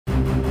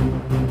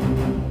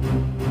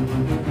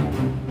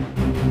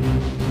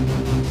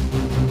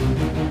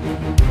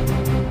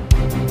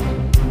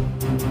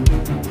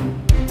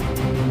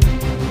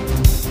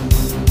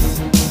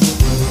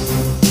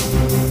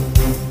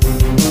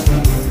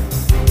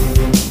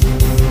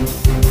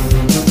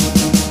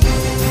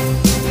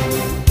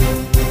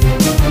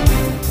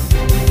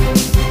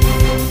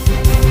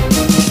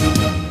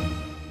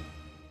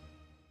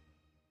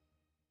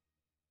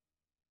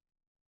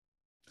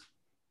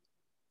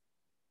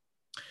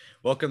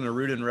Welcome to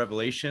Root in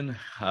Revelation.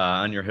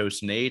 I'm your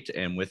host, Nate,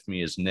 and with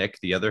me is Nick,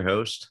 the other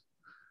host.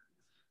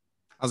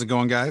 How's it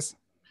going, guys?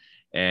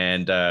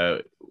 And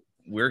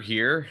we're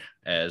here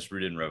as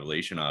Root in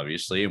Revelation,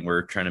 obviously, and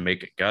we're trying to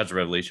make God's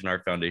revelation our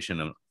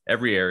foundation in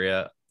every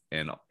area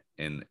and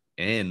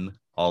in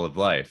all of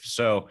life.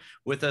 So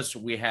with us,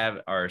 we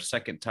have our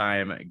second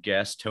time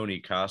guest,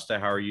 Tony Costa.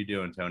 How are you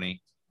doing,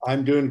 Tony?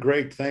 I'm doing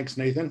great. Thanks,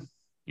 Nathan.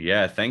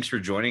 Yeah, thanks for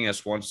joining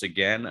us once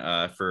again.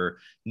 For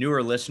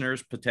newer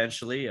listeners,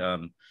 potentially,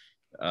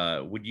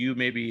 would you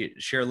maybe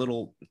share a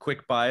little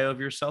quick bio of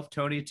yourself,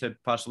 Tony, to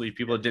possibly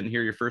people that didn't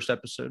hear your first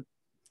episode?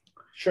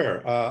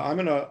 Sure. I'm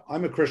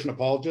a Christian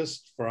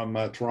apologist from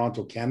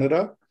Toronto,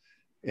 Canada,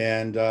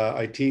 and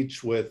I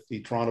teach with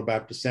the Toronto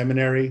Baptist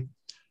Seminary,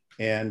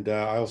 and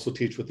I also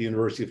teach with the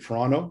University of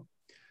Toronto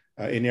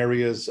in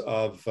areas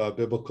of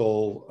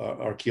biblical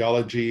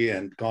archaeology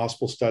and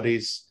gospel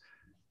studies.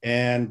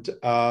 And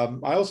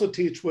I also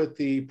teach with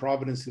the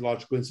Providence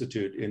Theological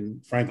Institute in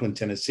Franklin,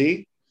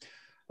 Tennessee,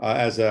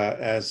 as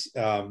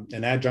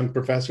an adjunct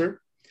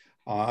professor.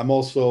 I'm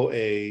also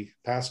a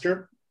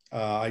pastor.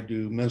 I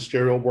do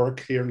ministerial work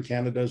here in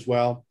Canada as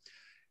well.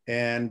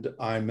 And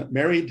I'm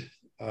married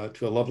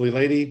to a lovely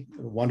lady,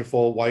 a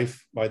wonderful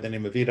wife by the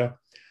name of Vida.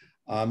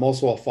 I'm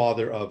also a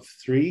father of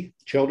 3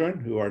 children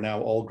who are now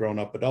all grown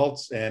up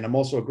adults. And I'm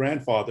also a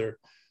grandfather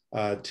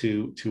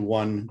to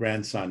 1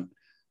 grandson.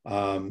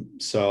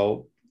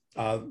 So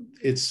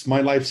it's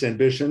my life's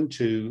ambition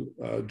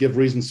to give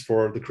reasons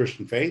for the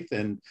Christian faith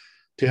and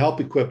to help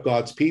equip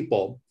God's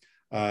people,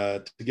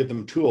 to give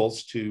them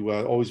tools to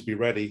always be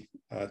ready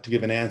to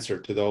give an answer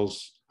to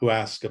those who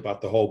ask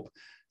about the hope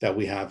that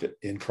we have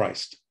in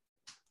Christ.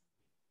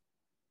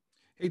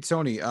 Hey,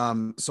 Tony.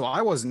 So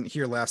I wasn't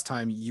here last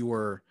time you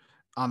were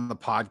on the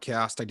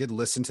podcast. I did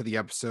listen to the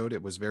episode.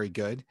 It was very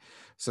good.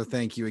 So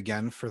thank you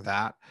again for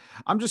that.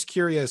 I'm just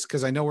curious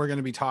because I know we're going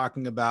to be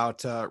talking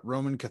about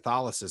Roman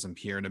Catholicism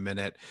here in a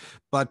minute,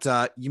 but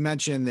you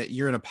mentioned that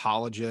you're an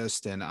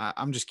apologist, and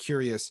I'm just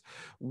curious,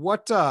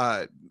 what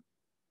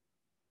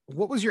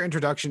was your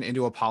introduction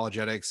into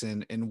apologetics,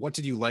 and what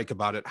did you like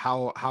about it?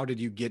 How did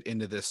you get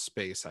into this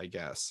space, I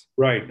guess?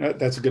 Right.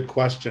 That's a good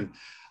question.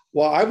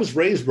 Well, I was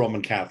raised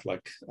Roman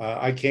Catholic.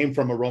 I came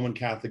from a Roman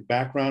Catholic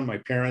background. My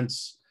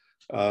parents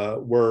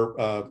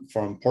were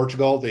from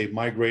Portugal. They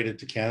migrated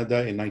to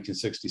Canada in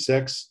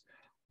 1966,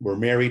 were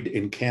married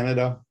in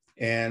Canada.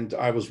 And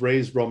I was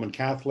raised Roman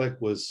Catholic,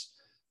 was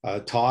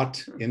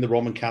taught in the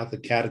Roman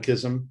Catholic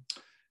Catechism.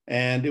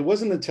 And it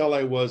wasn't until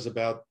I was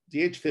about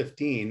the age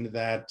 15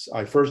 that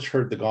I first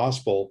heard the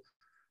gospel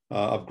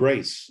of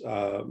grace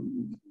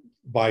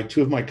by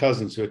 2 of my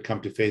cousins who had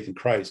come to faith in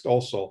Christ,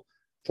 also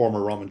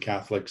former Roman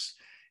Catholics.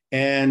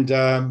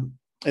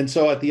 And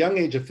so at the young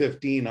age of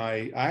 15,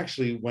 I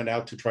actually went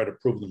out to try to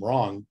prove them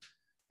wrong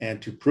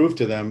and to prove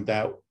to them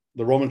that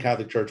the Roman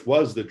Catholic Church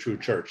was the true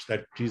church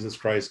that Jesus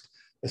Christ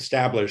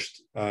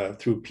established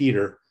through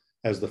Peter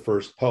as the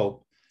first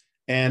pope.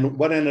 And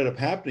what ended up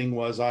happening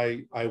was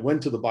I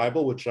went to the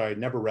Bible, which I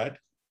never read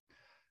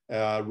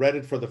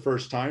it for the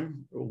first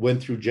time,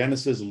 went through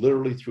Genesis,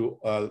 literally through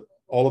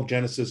all of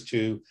Genesis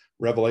to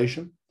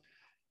Revelation.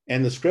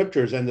 And the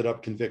scriptures ended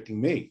up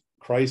convicting me.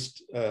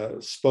 Christ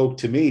spoke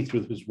to me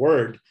through his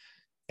word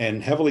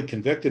and heavily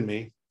convicted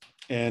me.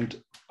 And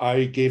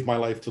I gave my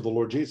life to the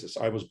Lord Jesus.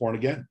 I was born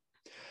again.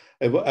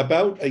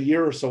 About a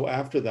year or so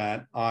after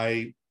that,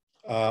 I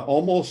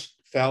almost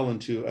fell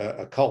into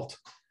a cult.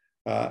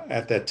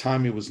 At that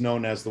time, it was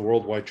known as the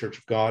Worldwide Church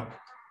of God,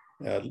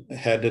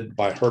 headed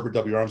by Herbert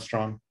W.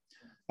 Armstrong.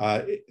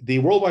 The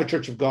Worldwide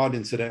Church of God,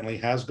 incidentally,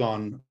 has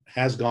gone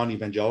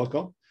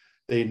evangelical.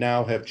 They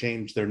now have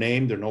changed their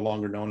name. They're no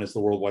longer known as the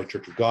Worldwide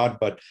Church of God,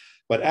 but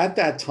at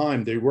that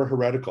time they were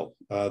heretical.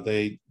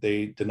 They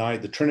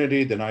denied the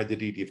Trinity, denied the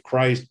deity of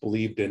Christ,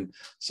 believed in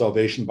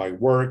salvation by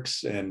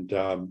works, and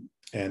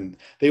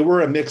they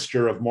were a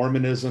mixture of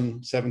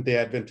Mormonism, Seventh-day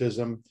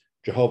Adventism,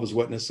 Jehovah's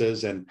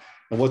Witnesses, and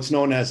what's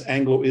known as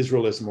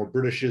Anglo-Israelism or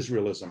British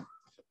Israelism,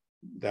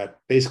 that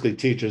basically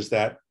teaches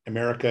that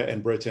America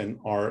and Britain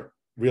are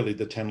really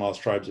the 10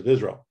 lost tribes of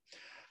Israel.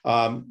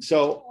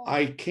 So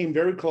I came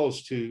very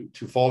close to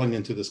falling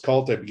into this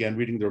cult. I began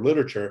reading their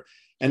literature.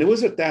 And it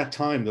was at that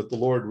time that the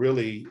Lord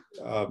really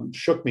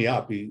shook me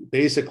up. He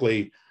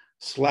basically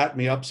slapped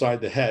me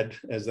upside the head,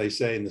 as they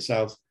say in the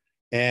South,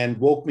 and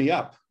woke me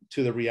up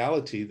to the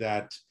reality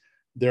that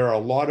there are a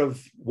lot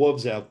of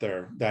wolves out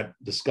there that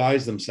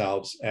disguise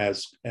themselves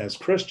as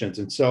Christians.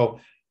 And so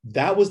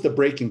that was the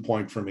breaking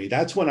point for me.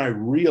 That's when I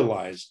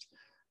realized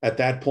at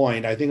that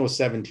point, I think it was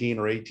 17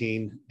 or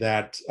 18,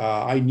 that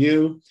I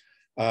knew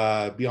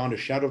beyond a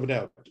shadow of a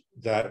doubt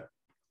that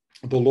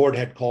the Lord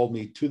had called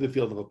me to the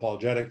field of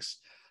apologetics.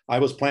 I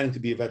was planning to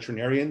be a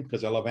veterinarian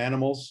because I love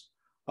animals,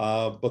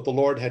 but the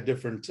Lord had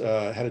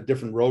a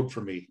different road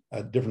for me,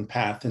 a different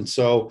path. And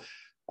so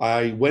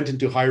I went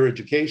into higher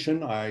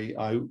education.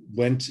 I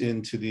went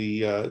into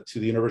the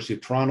University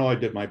of Toronto. I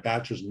did my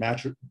bachelor's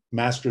and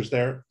master's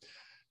there,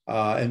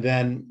 and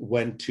then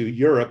went to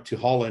Europe, to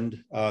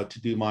Holland,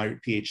 to do my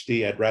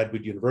PhD at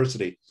Radboud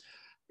University.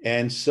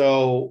 And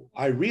so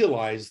I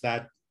realized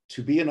that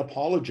to be an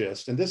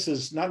apologist, and this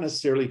is not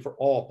necessarily for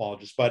all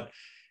apologists, but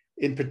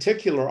in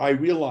particular, I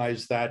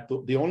realized that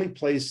the only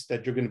place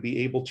that you're going to be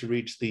able to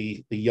reach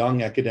the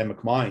young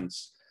academic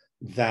minds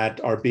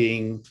that are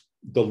being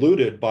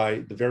diluted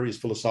by the various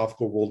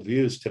philosophical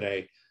worldviews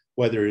today,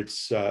 whether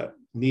it's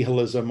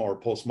nihilism or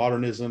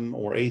postmodernism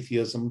or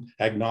atheism,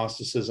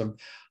 agnosticism,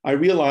 I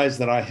realized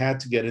that I had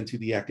to get into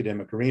the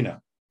academic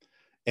arena.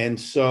 And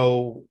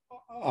so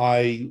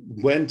I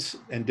went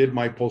and did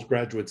my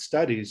postgraduate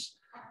studies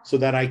so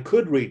that I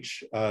could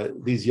reach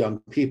these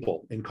young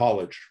people in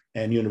college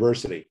and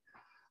university.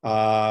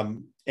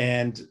 And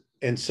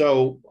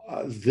so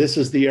this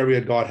is the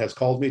area God has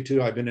called me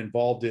to. I've been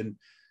involved in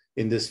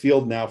this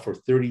field now for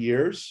 30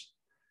 years.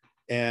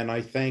 And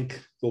I thank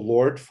the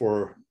Lord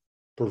for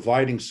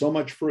providing so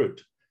much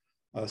fruit,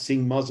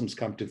 seeing Muslims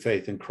come to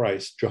faith in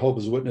Christ,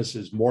 Jehovah's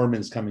Witnesses,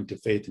 Mormons coming to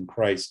faith in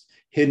Christ,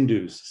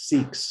 Hindus,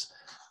 Sikhs,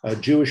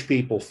 Jewish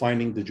people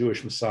finding the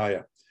Jewish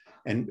Messiah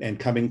and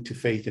coming to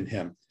faith in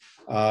him.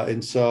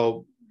 And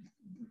so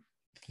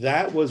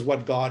that was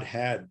what God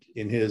had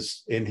in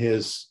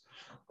his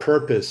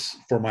purpose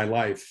for my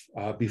life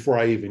before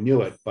I even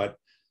knew it. But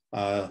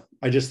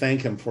I just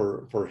thank him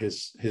for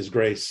his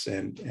grace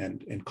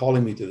and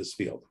calling me to this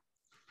field.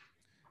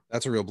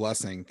 That's a real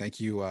blessing.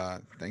 Thank you.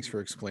 Thanks for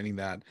explaining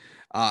that.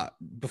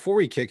 Before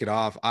we kick it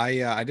off,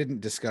 I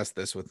didn't discuss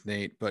this with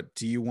Nate, but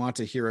do you want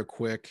to hear a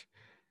quick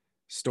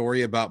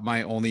story about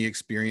my only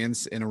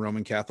experience in a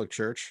Roman Catholic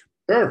church?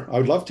 Sure, I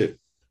would love to.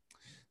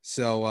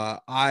 So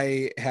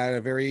I had a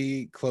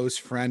very close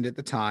friend at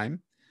the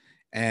time,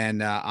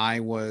 and I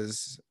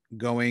was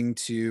going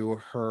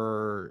to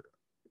her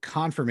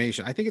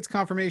confirmation. I think it's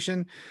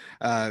confirmation.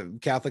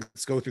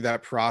 Catholics go through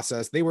that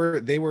process. They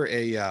were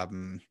a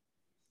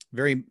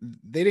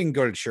they didn't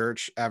go to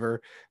church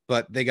ever,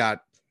 but they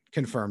got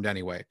confirmed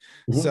anyway.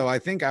 Mm-hmm. So I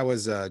think I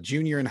was a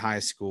junior in high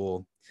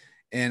school,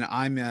 and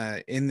I'm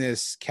in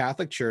this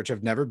Catholic church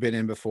I've never been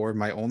in before.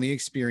 My only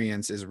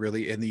experience is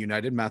really in the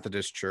United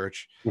Methodist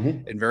Church,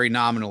 mm-hmm. and very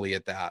nominally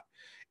at that.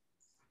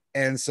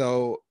 And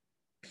so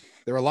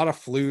there were a lot of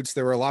flutes,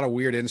 there were a lot of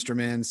weird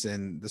instruments,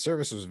 and the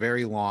service was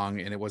very long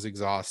and it was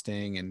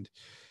exhausting. And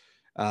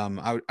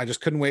I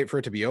just couldn't wait for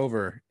it to be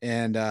over.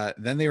 And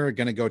then they were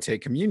going to go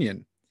take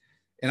communion.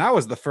 And I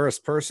was the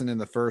first person in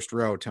the first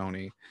row,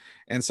 Tony.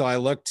 And so I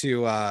looked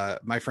to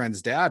my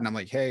friend's dad and I'm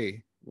like,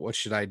 hey, what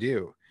should I do?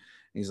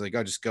 And he's like,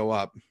 oh, just go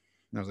up. And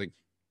I was like,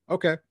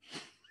 okay.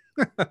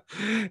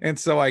 And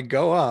so I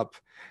go up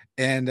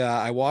and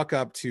I walk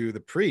up to the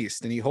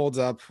priest and he holds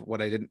up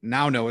what I didn't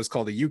now know is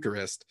called a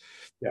Eucharist.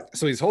 Yeah.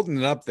 So he's holding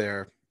it up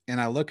there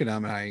and I look at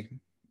him and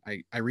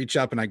I reach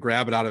up and I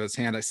grab it out of his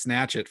hand. I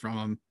snatch it from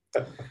him.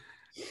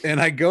 And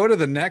I go to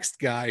the next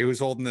guy who's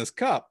holding this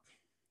cup.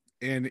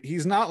 And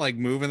he's not like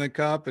moving the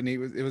cup, and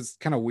it was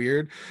kind of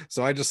weird.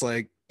 So I just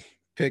like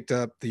picked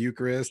up the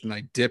Eucharist and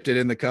I dipped it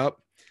in the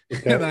cup,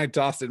 okay. And then I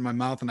tossed it in my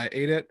mouth and I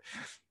ate it.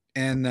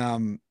 And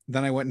then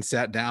I went and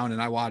sat down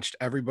and I watched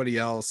everybody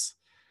else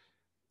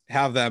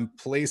have them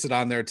place it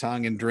on their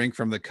tongue and drink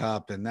from the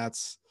cup. And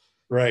that's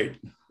right.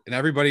 And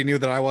everybody knew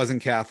that I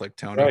wasn't Catholic,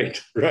 Tony.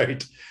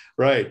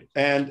 Right.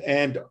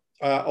 And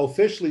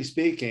officially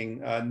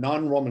speaking,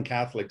 non-Roman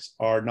Catholics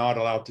are not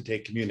allowed to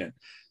take communion.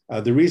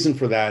 The reason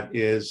for that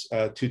is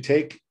to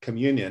take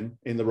communion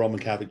in the Roman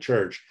Catholic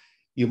Church,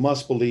 you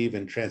must believe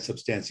in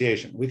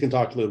transubstantiation. We can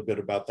talk a little bit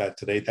about that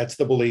today. That's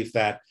the belief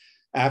that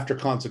after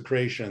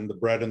consecration, the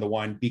bread and the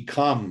wine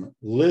become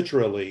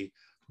literally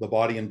the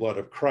body and blood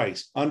of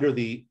Christ under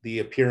the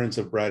appearance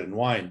of bread and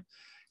wine.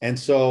 And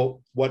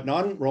so what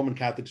non-Roman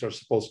Catholics are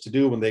supposed to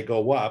do when they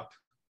go up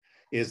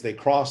is they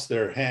cross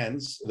their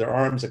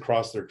arms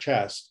across their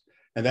chest.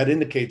 And that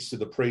indicates to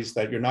the priest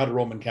that you're not a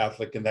Roman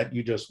Catholic and that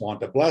you just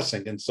want a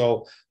blessing. And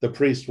so the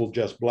priest will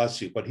just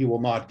bless you, but he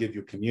will not give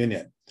you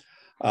communion.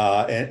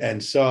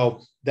 And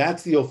so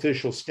that's the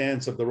official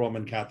stance of the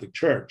Roman Catholic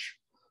Church.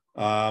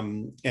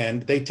 And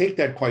they take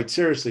that quite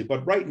seriously.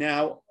 But right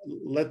now,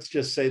 let's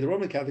just say the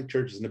Roman Catholic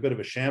Church is in a bit of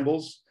a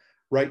shambles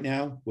right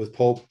now with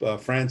Pope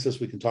Francis.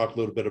 We can talk a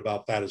little bit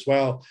about that as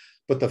well.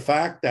 But the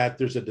fact that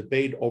there's a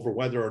debate over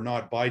whether or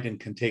not Biden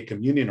can take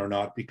communion or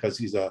not because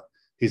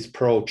he's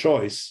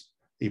pro-choice,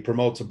 he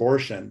promotes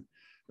abortion.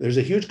 There's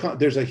a huge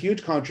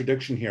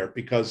contradiction here,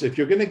 because if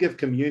you're going to give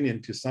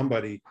communion to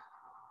somebody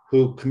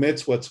who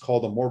commits what's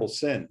called a mortal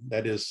sin,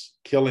 that is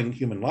killing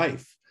human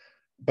life,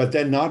 but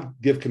then not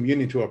give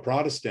communion to a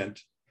Protestant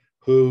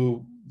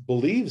who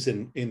believes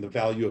in the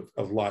value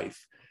of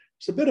life,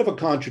 it's a bit of a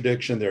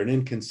contradiction there, an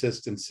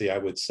inconsistency, I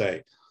would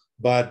say.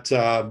 But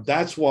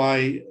that's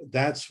why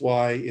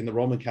in the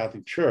Roman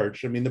Catholic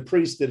Church, I mean, the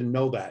priest didn't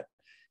know that.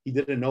 He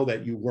didn't know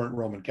that you weren't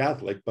Roman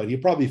Catholic, but he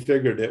probably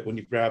figured it when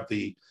you grab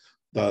the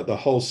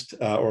host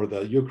or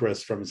the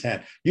Eucharist from his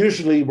hand.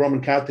 Usually Roman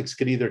Catholics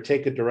could either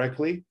take it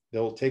directly,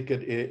 they'll take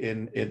it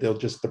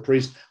the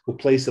priest will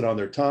place it on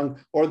their tongue,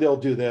 or they'll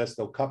do this,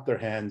 they'll cup their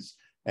hands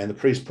and the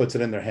priest puts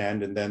it in their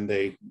hand and then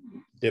they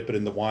dip it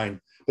in the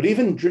wine. But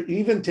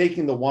even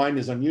taking the wine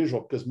is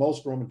unusual, because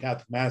most Roman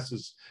Catholic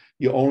masses,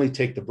 you only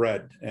take the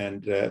bread,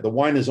 and the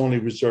wine is only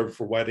reserved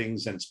for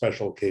weddings and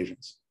special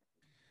occasions.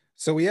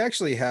 So we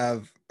actually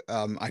have,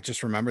 I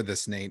just remembered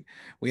this, Nate.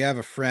 We have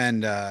a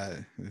friend,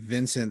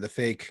 Vincent the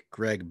Fake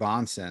Greg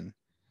Bonson,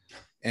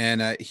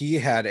 and he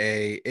had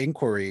a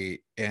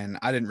inquiry, and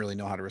I didn't really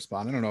know how to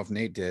respond. I don't know if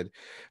Nate did,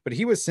 but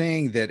he was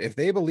saying that if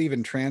they believe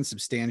in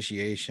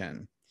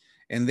transubstantiation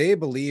and they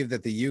believe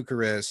that the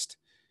Eucharist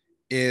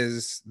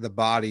is the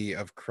body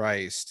of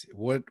Christ,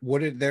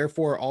 would it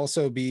therefore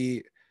also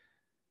be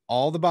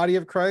all the body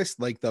of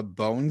Christ, like the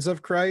bones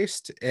of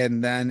Christ?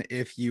 And then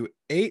if you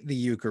ate the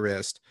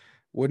Eucharist,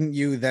 wouldn't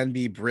you then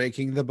be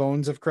breaking the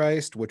bones of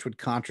Christ, which would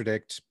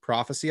contradict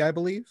prophecy, I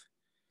believe?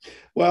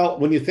 Well,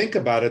 when you think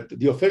about it,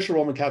 the official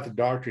Roman Catholic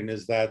doctrine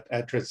is that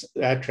at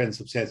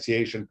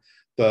transubstantiation,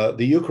 the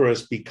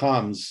Eucharist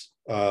becomes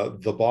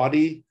the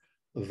body,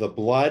 the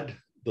blood,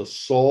 the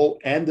soul,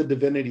 and the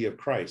divinity of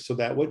Christ. So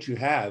that what you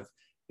have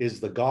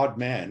is the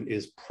God-man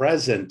is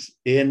present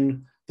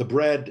in the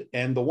bread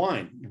and the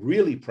wine,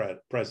 really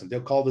present.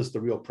 They'll call this the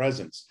real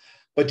presence.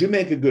 But you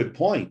make a good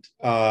point.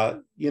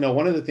 One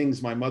of the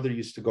things my mother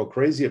used to go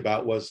crazy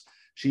about was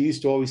she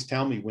used to always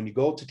tell me, when you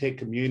go to take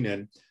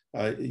communion,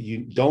 you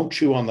don't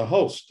chew on the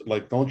host,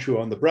 like don't chew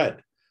on the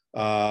bread,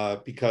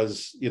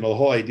 because, the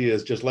whole idea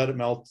is just let it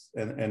melt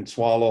and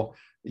swallow.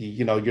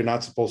 You're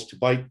not supposed to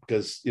bite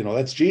because,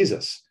 that's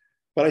Jesus.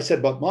 But I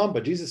said, but Mom,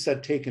 but Jesus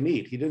said, take and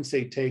eat. He didn't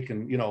say take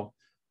and,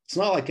 it's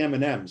not like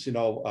M&Ms,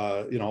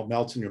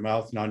 melts in your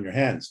mouth and on your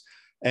hands.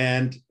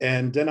 And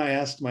then I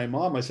asked my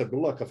mom, I said, but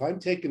look, if I'm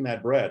taking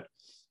that bread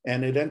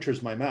and it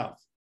enters my mouth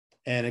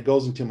and it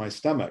goes into my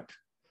stomach,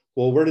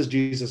 well, where does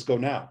Jesus go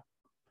now?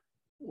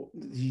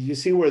 You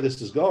see where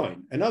this is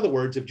going. In other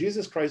words, if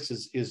Jesus Christ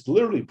is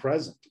literally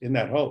present in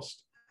that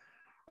host,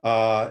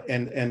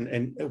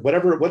 and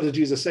what does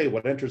Jesus say?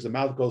 What enters the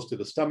mouth goes to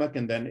the stomach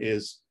and then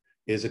is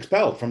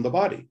expelled from the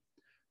body.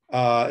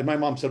 And my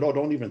mom said, "Oh,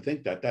 don't even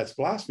think that. That's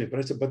blasphemy." But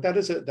I said, "But that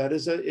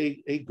is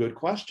a good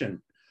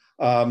question."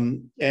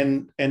 And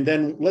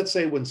then let's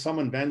say when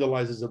someone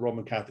vandalizes the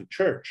Roman Catholic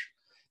Church,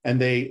 and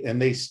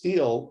they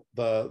steal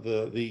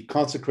the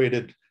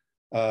consecrated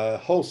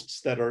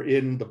hosts that are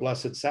in the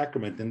Blessed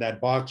Sacrament, in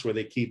that box where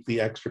they keep the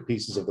extra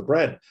pieces of the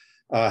bread,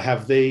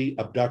 have they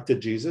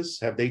abducted Jesus?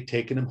 Have they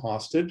taken him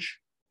hostage?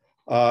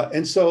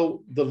 And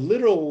so the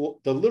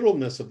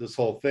literalness of this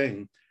whole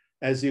thing,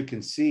 as you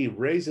can see,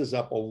 raises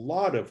up a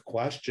lot of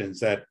questions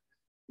that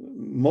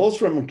most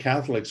Roman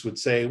Catholics would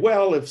say,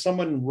 well, if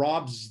someone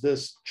robs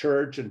this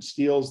church and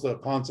steals the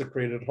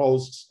consecrated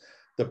hosts,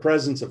 the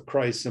presence of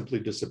Christ simply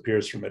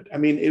disappears from it. I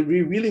mean,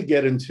 we really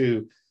get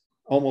into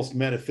almost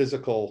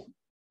metaphysical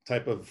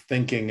type of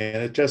thinking.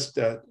 And it just,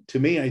 to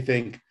me, I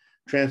think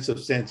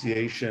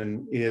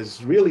transubstantiation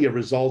is really a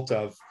result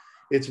of,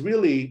 it's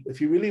really, if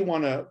you really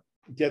want to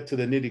get to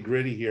the nitty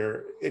gritty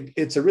here,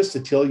 it's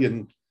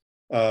Aristotelian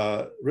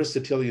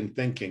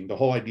thinking, the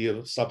whole idea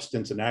of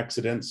substance and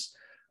accidents.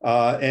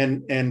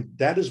 And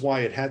that is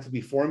why it had to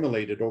be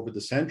formulated over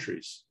the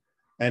centuries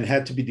and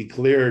had to be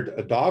declared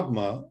a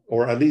dogma,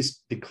 or at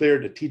least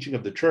declared a teaching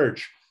of the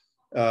church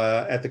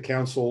at the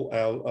Council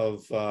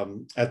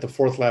at the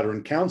Fourth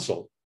Lateran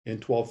Council in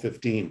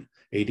 1215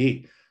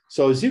 AD.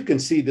 So as you can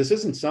see, this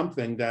isn't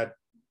something that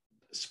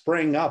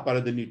sprang up out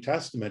of the New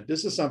Testament.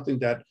 This is something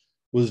that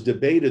was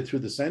debated through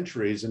the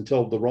centuries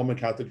until the Roman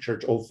Catholic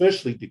Church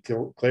officially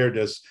declared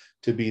this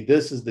to be,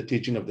 this is the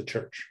teaching of the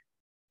church.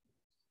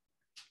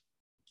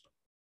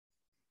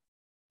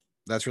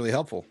 That's really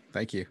helpful.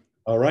 Thank you.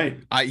 All right.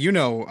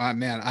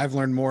 Man, I've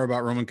learned more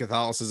about Roman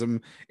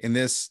Catholicism in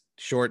this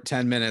short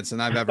 10 minutes than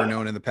I've ever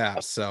known in the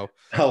past. So,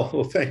 oh,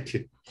 well, thank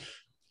you.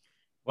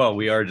 Well,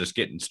 we are just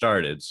getting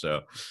started.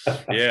 So,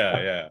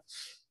 yeah.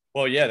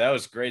 Well, yeah, that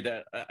was great.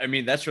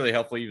 That's really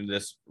helpful. Even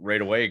this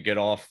right away, get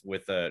off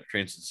with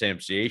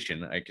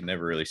transubstantiation. I can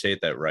never really say it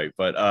that right,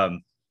 but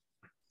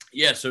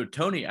yeah. So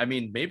Tony,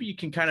 maybe you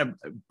can kind of.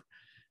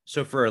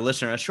 So for a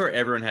listener, I'm sure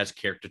everyone has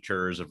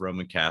caricatures of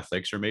Roman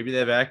Catholics, or maybe they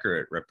have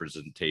accurate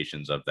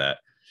representations of that.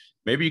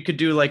 Maybe you could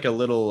do like a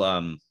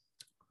little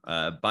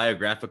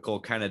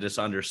biographical kind of just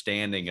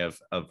understanding of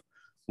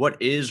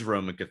what is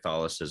Roman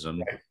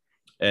Catholicism, right.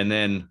 And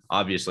then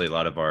obviously a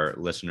lot of our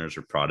listeners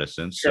are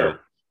Protestants, sure. So.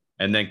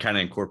 And then kind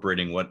of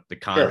incorporating what the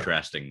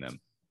contrasting them.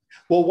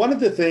 Well, one of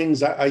the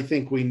things I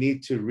think we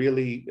need to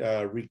really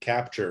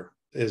recapture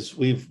is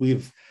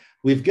we've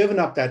given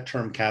up that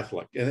term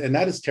Catholic, and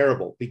that is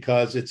terrible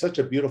because it's such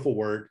a beautiful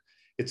word.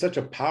 It's such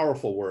a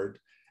powerful word.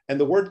 And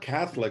the word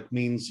Catholic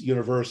means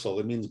universal.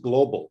 It means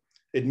global.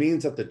 It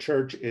means that the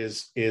church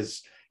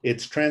it's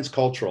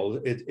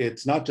transcultural.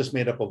 It's not just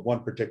made up of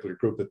one particular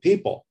group of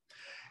people.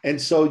 And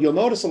so you'll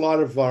notice a lot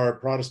of our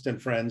Protestant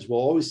friends will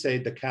always say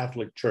the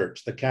Catholic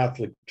Church, the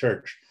Catholic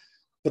Church.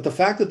 But the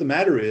fact of the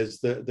matter is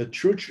the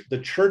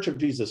Church of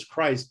Jesus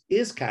Christ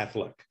is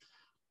Catholic.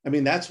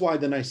 That's why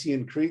the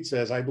Nicene Creed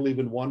says, I believe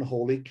in one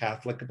holy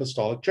Catholic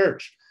Apostolic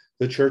Church.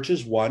 The church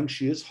is one,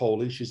 she is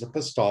holy, she's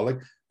apostolic,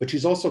 but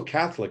she's also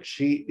Catholic.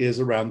 She is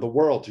around the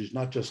world. She's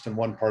not just in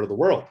one part of the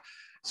world.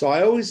 So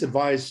I always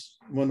advise,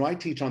 when I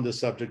teach on this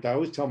subject, I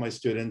always tell my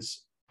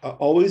students,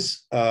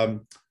 always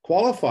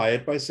qualify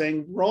it by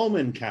saying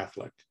Roman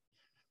Catholic,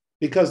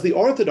 because the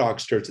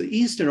Orthodox Church, the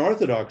Eastern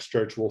Orthodox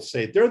Church, will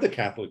say they're the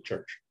Catholic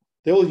Church.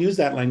 They will use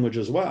that language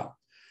as well.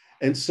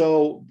 And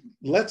so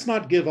let's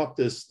not give up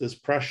this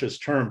precious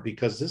term,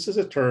 because this is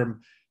a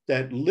term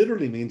that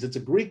literally means, it's a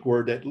Greek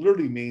word that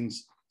literally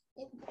means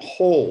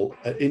whole,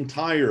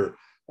 entire,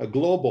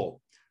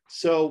 global.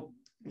 So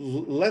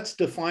let's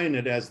define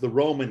it as the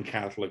Roman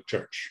Catholic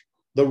Church,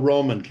 the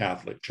Roman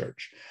Catholic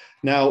Church.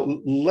 Now,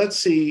 let's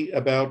see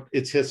about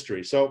its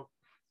history. So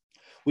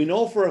we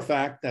know for a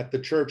fact that the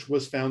church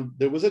was found,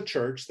 there was a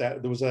church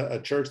that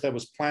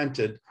was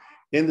planted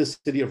in the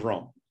city of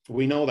Rome.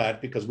 We know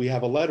that because we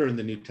have a letter in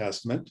the New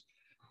Testament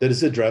that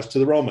is addressed to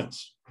the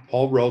Romans.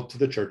 Paul wrote to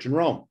the church in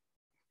Rome.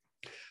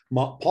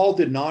 Paul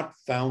did not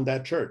found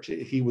that church.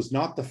 He was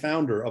not the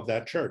founder of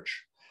that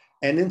church.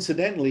 And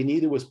incidentally,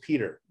 neither was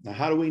Peter. Now,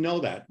 how do we know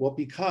that? Well,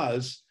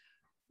 because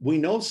we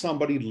know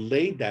somebody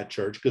laid that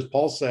church, because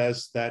Paul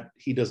says that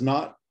he does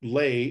not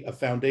lay a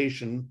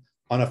foundation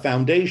on a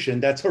foundation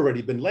that's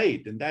already been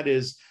laid. And that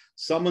is,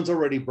 someone's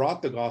already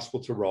brought the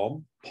gospel to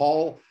Rome.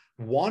 Paul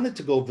wanted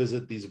to go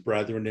visit these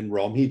brethren in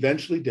Rome. He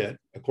eventually did,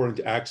 according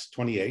to Acts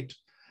 28.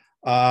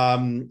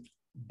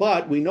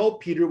 But we know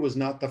Peter was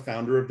not the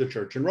founder of the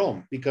church in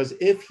Rome, because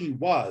if he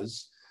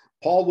was,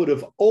 Paul would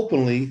have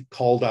openly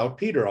called out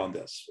Peter on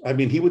this. I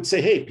mean, he would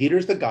say, hey,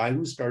 Peter's the guy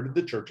who started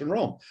the church in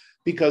Rome,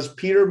 because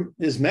Peter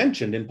is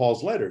mentioned in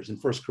Paul's letters in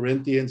 1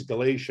 Corinthians,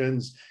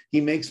 Galatians. He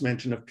makes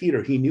mention of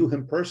Peter. He knew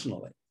him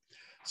personally.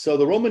 So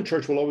the Roman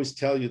church will always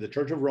tell you the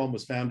Church of Rome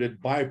was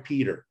founded by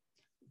Peter.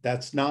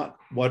 That's not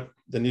what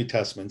the New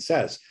Testament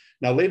says.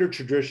 Now, later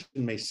tradition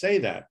may say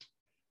that,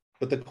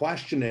 but the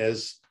question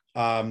is,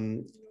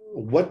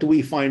 what do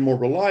we find more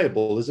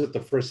reliable? Is it the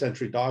first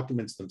century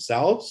documents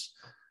themselves,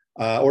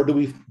 or do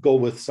we go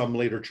with some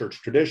later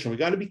church tradition? We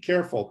got to be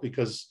careful,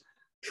 because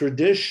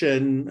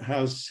tradition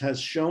has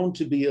shown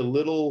to be a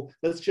little,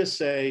 let's just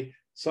say,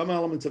 some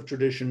elements of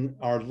tradition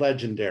are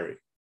legendary.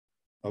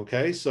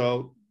 Okay,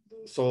 so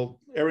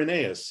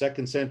Irenaeus,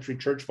 2nd century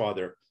church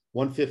father,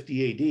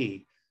 150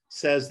 AD,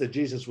 says that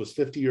Jesus was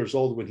 50 years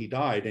old when he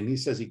died, and he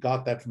says he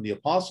got that from the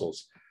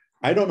apostles.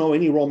 I don't know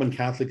any Roman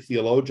Catholic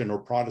theologian or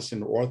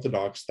Protestant or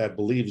Orthodox that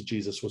believes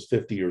Jesus was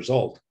 50 years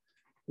old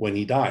when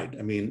he died.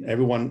 I mean,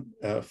 everyone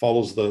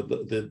follows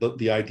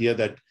the idea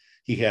that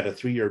he had a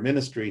 3-year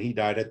ministry. He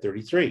died at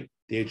 33,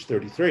 the age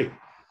 33.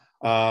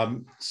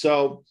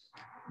 So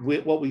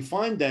what we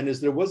find then is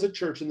there was a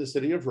church in the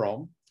city of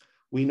Rome.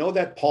 We know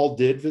that Paul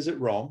did visit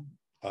Rome.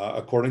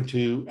 According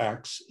to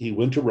Acts, he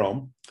went to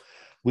Rome.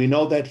 We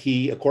know that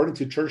he, according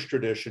to church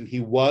tradition, he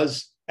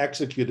was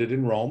executed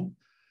in Rome,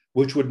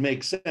 which would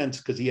make sense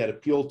because he had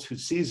appealed to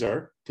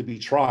Caesar to be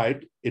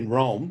tried in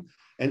Rome.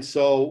 And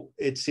so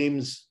it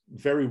seems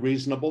very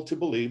reasonable to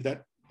believe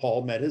that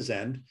Paul met his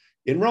end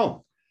in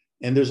Rome.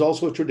 And there's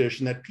also a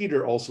tradition that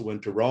Peter also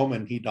went to Rome,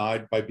 and he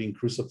died by being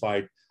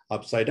crucified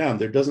upside down.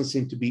 There doesn't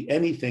seem to be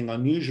anything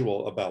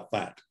unusual about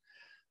that.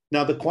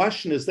 Now, the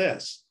question is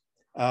this.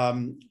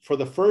 For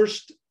the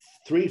first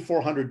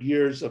 300-400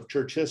 years of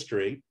church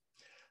history,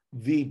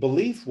 the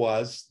belief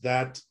was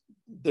that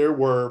there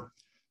were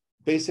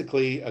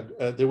basically,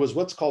 there was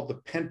what's called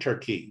the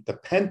Pentarchy. The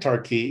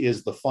Pentarchy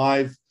is the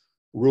 5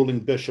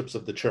 ruling bishops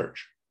of the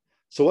church.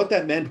 So what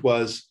that meant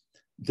was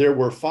there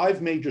were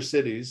 5 major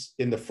cities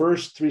in the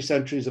first 3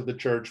 centuries of the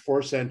church,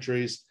 4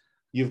 centuries.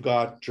 You've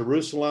got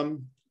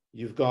Jerusalem,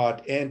 you've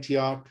got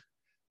Antioch,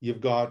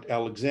 you've got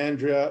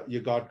Alexandria,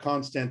 you've got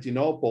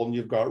Constantinople, and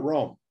you've got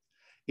Rome.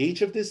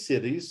 Each of these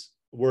cities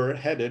were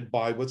headed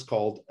by what's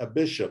called a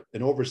bishop,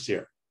 an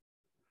overseer.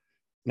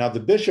 Now,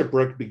 the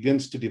bishopric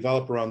begins to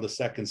develop around the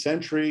 2nd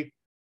century,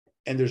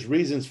 and there's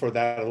reasons for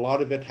that. A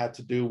lot of it had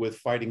to do with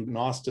fighting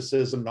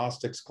Gnosticism.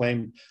 Gnostics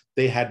claimed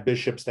they had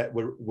bishops that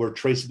were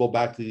traceable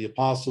back to the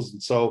apostles,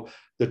 and so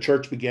the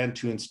church began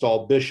to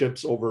install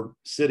bishops over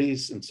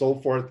cities and so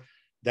forth.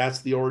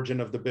 That's the origin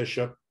of the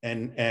bishop,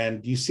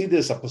 and you see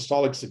this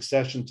apostolic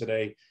succession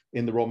today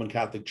in the Roman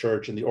Catholic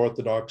Church and the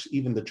Orthodox,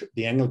 even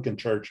the Anglican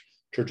Church,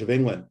 Church of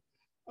England.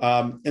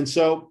 And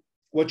so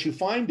what you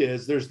find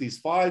is there's these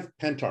 5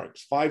 pentarchs,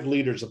 5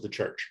 leaders of the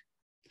church,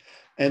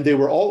 and they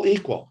were all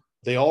equal.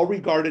 They all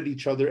regarded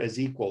each other as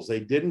equals.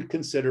 They didn't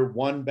consider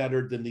one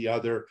better than the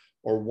other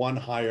or one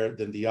higher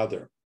than the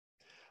other.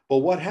 But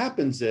what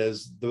happens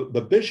is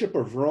the Bishop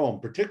of Rome,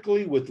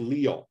 particularly with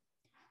Leo,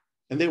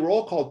 and they were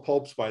all called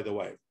popes, by the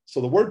way.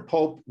 So the word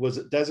pope was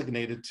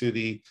designated to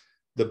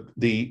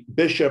the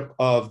bishop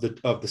of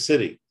the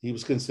city. He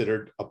was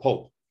considered a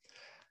pope,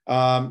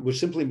 which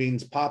simply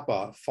means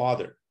papa,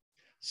 father.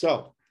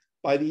 So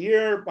by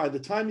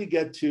the time you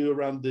get to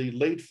around the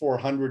late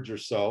 400s or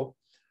so,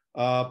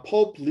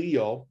 Pope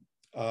Leo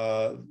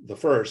the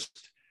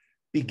First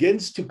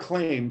begins to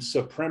claim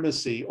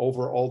supremacy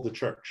over all the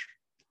church.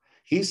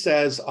 He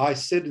says, I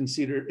sit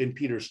in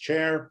Peter's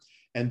chair,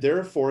 and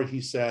therefore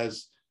he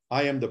says,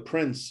 I am the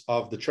prince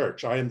of the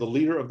church. I am the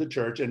leader of the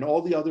church, and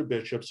all the other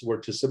bishops were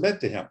to submit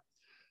to him.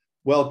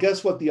 Well,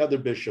 guess what the other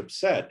bishops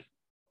said?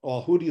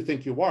 Well, who do you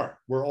think you are?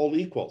 We're all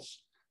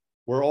equals.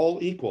 We're all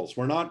equals.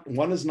 We're not,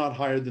 one is not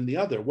higher than the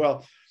other.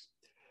 Well,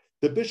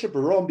 the Bishop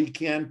of Rome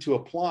began to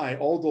apply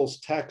all those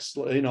texts,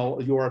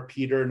 you are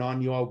Peter, and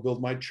on you I'll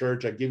build my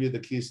church, I give you the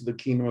keys to the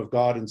kingdom of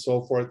God, and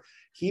so forth.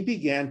 He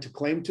began to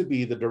claim to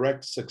be the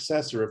direct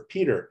successor of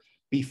Peter.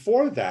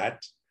 Before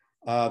that,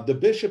 the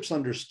bishops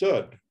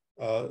understood.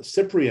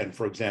 Cyprian,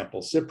 for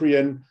example,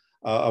 Cyprian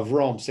of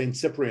Rome, Saint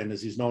Cyprian,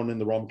 as he's known in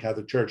the Roman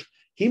Catholic Church,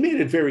 he made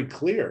it very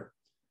clear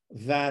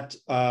that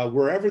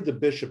wherever the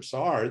bishops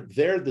are,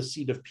 there the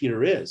seat of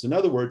Peter is. In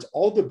other words,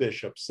 all the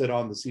bishops sit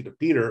on the seat of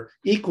Peter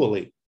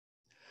equally.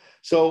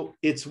 So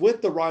it's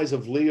with the rise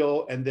of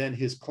Leo and then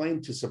his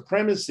claim to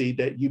supremacy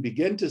that you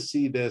begin to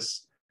see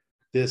this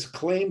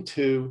claim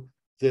to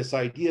this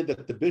idea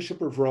that the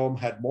Bishop of Rome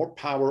had more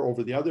power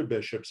over the other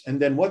bishops.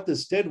 And then what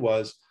this did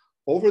was,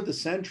 over the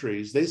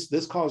centuries,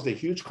 this caused a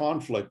huge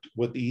conflict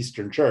with the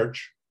Eastern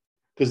Church,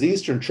 because the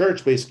Eastern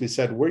Church basically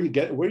said, where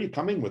are you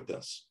coming with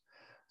this?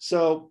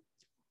 So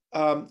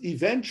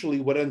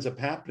eventually what ends up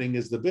happening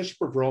is the Bishop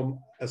of Rome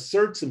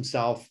asserts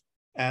himself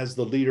as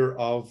the leader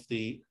of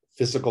the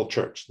physical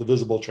church, the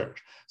visible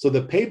church. So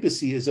the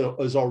papacy is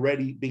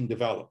already being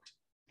developed.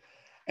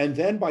 And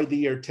then by the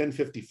year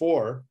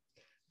 1054,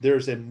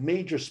 there's a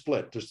major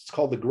split. It's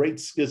called the Great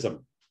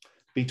Schism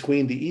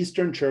between the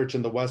Eastern Church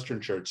and the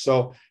Western Church.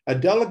 So a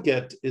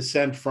delegate is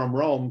sent from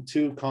Rome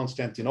to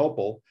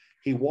Constantinople.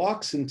 He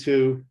walks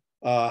into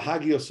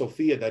Hagia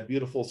Sophia, that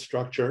beautiful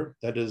structure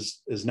that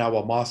is now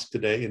a mosque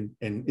today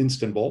in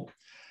Istanbul.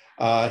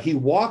 He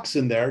walks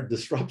in there,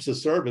 disrupts the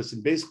service,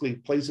 and basically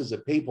places a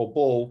papal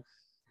bull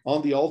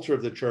on the altar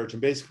of the church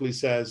and basically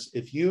says,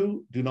 if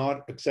you do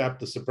not accept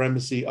the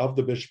supremacy of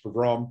the Bishop of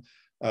Rome,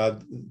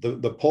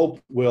 the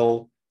Pope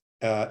will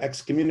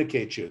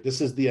excommunicate you. This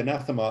is the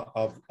anathema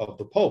of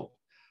the Pope.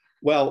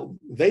 Well,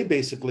 they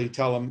basically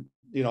tell him,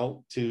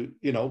 to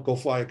go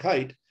fly a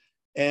kite.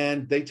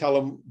 And they tell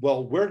him,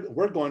 well,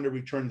 we're going to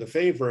return the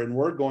favor and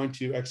we're going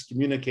to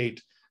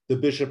excommunicate the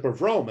Bishop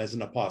of Rome as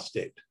an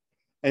apostate.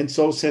 And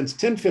so since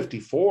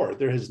 1054,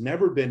 there has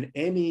never been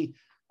any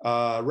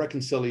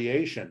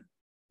reconciliation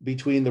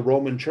between the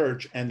Roman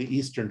Church and the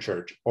Eastern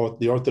Church, or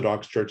the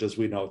Orthodox Church as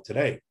we know it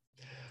today.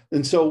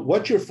 And so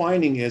what you're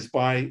finding is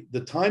by the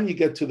time you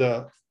get to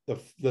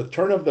the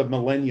turn of the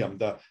millennium,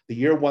 the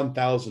year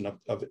 1000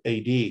 of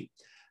AD,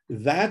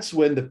 that's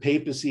when the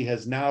papacy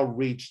has now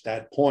reached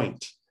that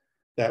point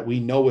that we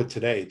know it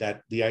today,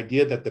 that the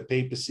idea that the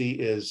papacy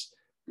is,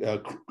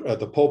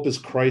 the Pope is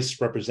Christ's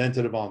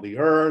representative on the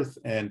earth.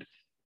 And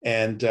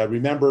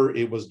remember,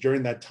 it was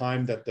during that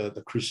time that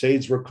the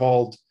Crusades were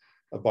called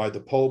by the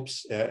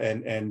popes,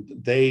 and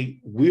they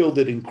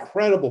wielded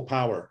incredible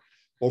power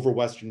over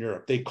Western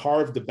Europe. They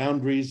carved the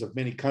boundaries of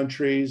many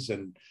countries,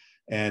 and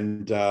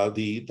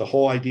the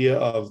whole idea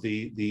of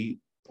the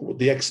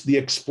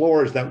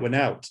explorers that went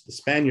out, the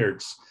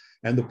Spaniards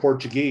and the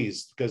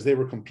Portuguese, because they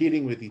were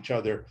competing with each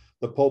other.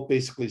 The Pope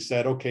basically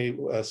said, okay,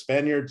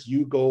 Spaniards,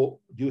 you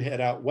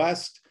head out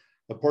west,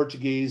 the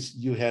Portuguese,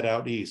 you head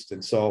out east.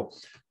 And so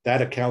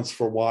that accounts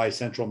for why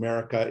Central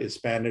America is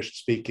Spanish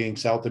speaking,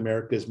 South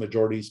America is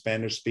majority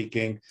Spanish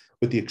speaking,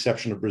 with the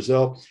exception of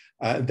Brazil.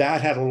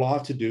 That had a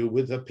lot to do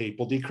with the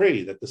papal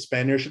decree that the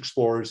Spanish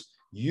explorers,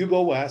 you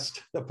go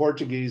west, the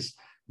Portuguese,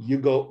 you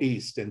go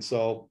east. And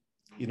so,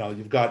 you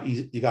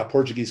got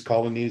Portuguese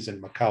colonies in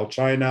Macau,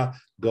 China,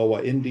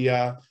 Goa,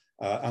 India,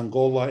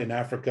 Angola in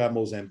Africa,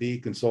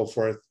 Mozambique, and so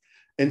forth.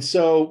 And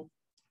so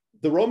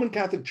the Roman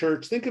Catholic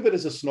Church, think of it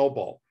as a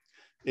snowball.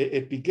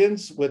 It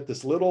begins with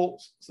this little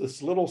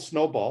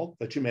snowball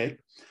that you make.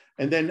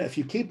 And then if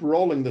you keep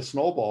rolling the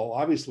snowball,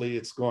 obviously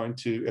it's going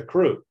to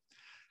accrue.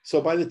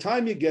 So by the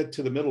time you get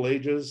to the Middle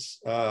Ages,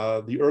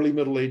 the early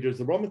Middle Ages,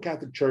 the Roman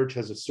Catholic Church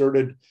has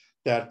asserted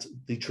that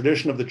the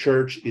tradition of the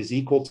church is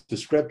equal to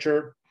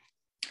Scripture,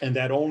 and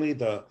that only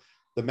the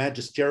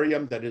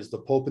magisterium, that is the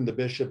Pope and the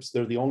bishops,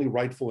 they're the only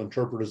rightful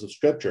interpreters of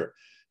Scripture.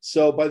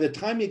 So by the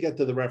time you get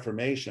to the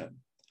Reformation,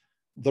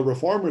 the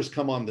reformers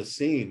come on the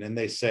scene and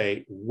they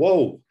say,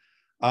 whoa,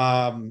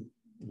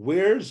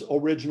 where's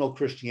original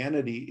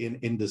Christianity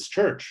in this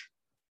church?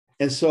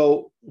 And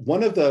so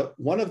one of the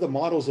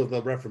models of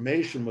the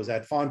Reformation was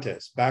ad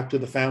fontes, back to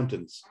the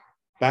fountains,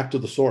 back to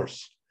the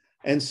source.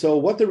 And so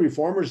what the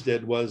reformers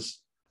did was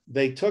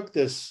they took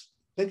this,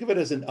 think of it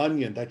as an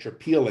onion that you're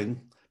peeling,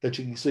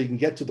 so you can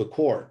get to the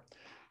core.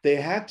 They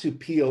had to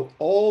peel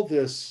all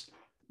this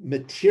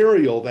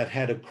material that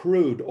had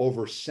accrued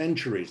over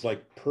centuries,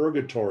 like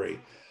purgatory,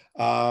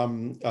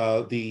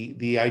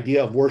 the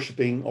idea of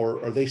worshiping,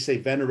 or they say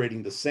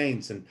venerating the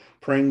saints and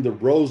praying the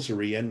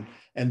rosary, and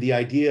the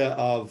idea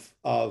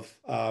of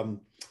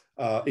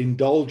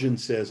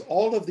indulgences.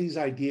 All of these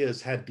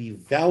ideas had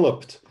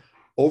developed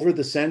over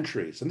the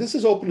centuries. And this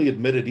is openly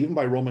admitted even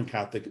by Roman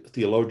Catholic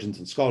theologians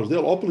and scholars.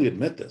 They'll openly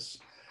admit this,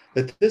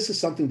 that this is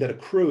something that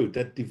accrued,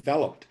 that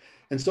developed.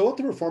 And so what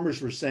the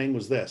reformers were saying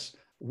was this: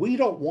 we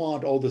don't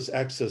want all this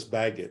excess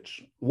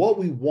baggage. What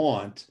we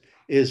want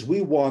is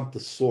we want the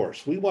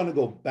source. We want to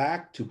go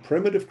back to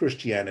primitive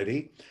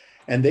Christianity.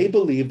 And they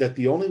believe that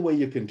the only way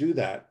you can do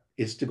that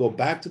is to go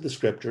back to the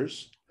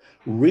scriptures,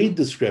 read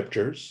the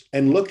scriptures,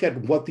 and look at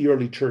what the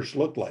early church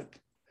looked like.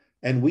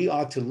 And we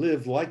ought to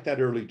live like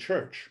that early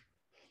church.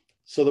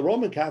 So the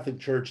Roman Catholic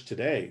Church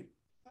today,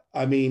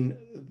 I mean,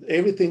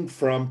 everything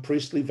from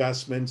priestly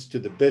vestments to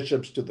the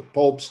bishops, to the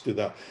popes, to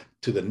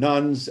the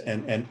nuns,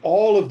 and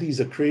all of these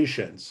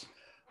accretions,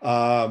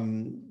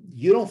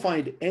 you don't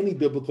find any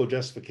biblical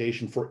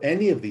justification for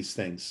any of these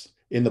things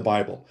in the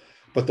Bible.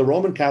 But the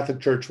Roman Catholic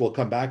Church will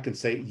come back and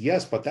say,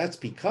 yes, but that's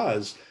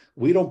because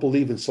we don't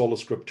believe in sola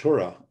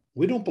scriptura.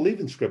 We don't believe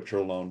in scripture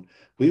alone.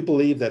 We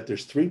believe that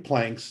there's three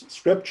planks: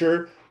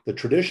 scripture, the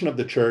tradition of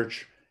the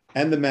church,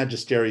 and the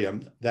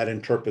magisterium that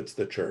interprets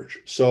the church.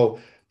 So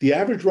the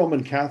average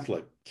Roman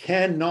Catholic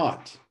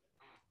cannot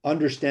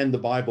understand the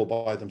Bible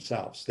by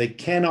themselves. They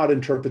cannot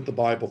interpret the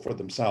Bible for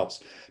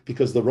themselves,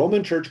 because the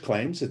Roman Church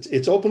claims,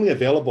 it's openly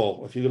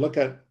available. If you look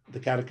at the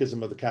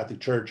Catechism of the Catholic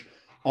Church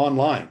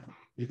online,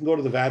 you can go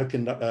to the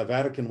Vatican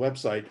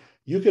website,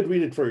 you could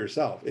read it for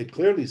yourself. It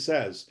clearly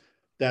says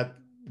that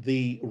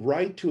the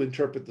right to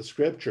interpret the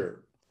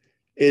scripture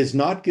is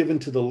not given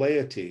to the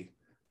laity,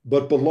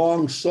 but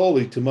belongs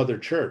solely to Mother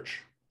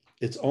Church.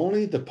 It's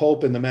only the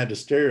Pope and the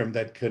magisterium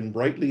that can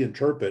rightly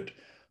interpret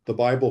the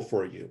Bible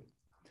for you.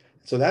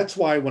 So that's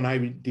why when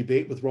I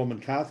debate with Roman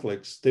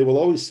Catholics, they will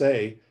always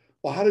say,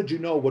 well, how did you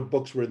know what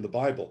books were in the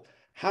Bible?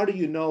 How do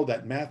you know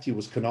that Matthew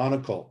was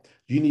canonical?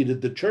 You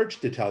needed the church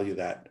to tell you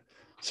that.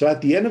 So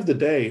at the end of the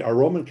day, our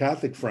Roman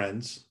Catholic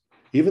friends,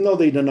 even though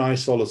they deny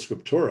sola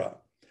scriptura,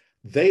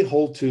 they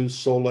hold to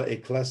sola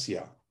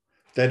ecclesia,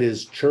 that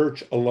is,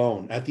 church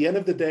alone. At the end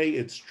of the day,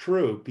 it's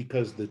true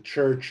because the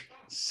church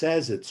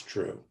says it's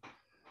true.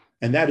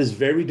 And that is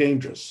very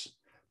dangerous,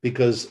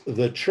 because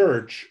the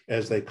church,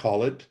 as they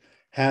call it,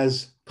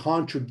 has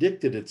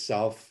contradicted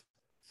itself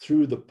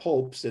through the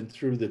popes and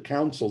through the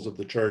councils of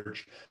the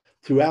church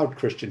throughout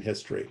Christian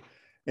history.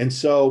 And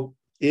so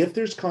if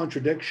there's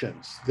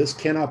contradictions, this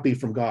cannot be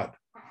from God.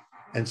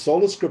 And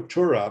sola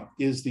scriptura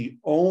is the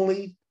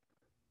only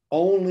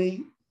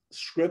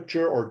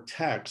scripture or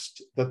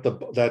text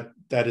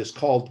that is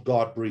called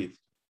God-breathed.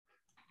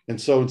 And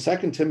so in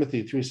 2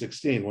 Timothy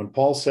 3:16, when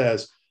Paul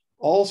says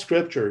all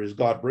scripture is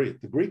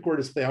God-breathed, the Greek word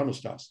is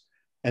theopneustos.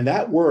 And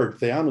that word,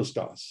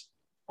 theopneustos,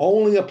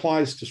 only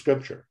applies to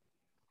scripture.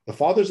 The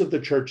fathers of the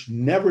church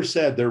never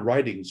said their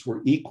writings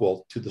were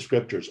equal to the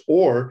scriptures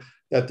or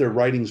that their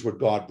writings were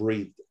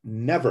God-breathed.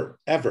 Never,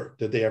 ever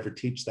did they ever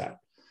teach that.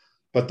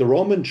 But the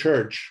Roman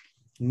church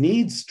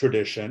needs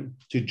tradition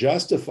to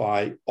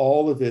justify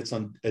all of its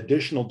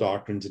additional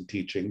doctrines and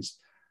teachings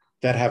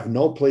that have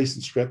no place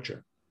in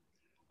scripture.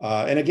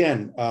 And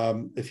again,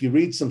 if you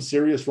read some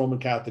serious Roman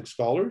Catholic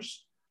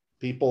scholars,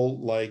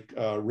 people like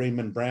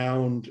Raymond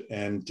Brown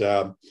and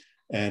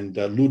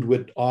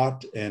Ludwig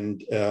Ott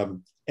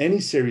and any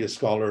serious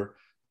scholar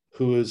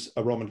who is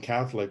a Roman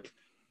Catholic,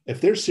 if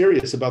they're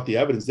serious about the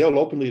evidence, they'll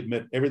openly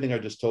admit everything I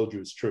just told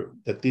you is true,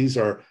 that these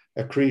are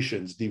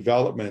accretions,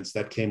 developments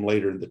that came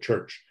later in the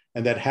church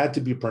and that had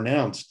to be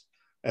pronounced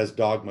as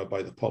dogma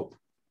by the Pope.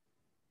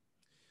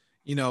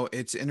 You know,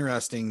 it's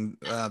interesting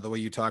the way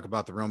you talk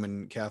about the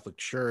Roman Catholic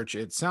Church.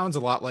 It sounds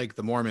a lot like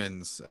the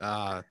Mormons,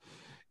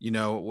 you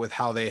know, with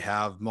how they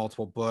have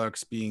multiple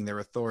books being their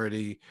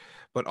authority,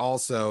 but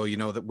also, you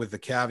know, that with the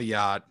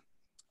caveat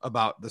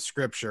about the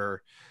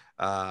scripture.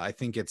 I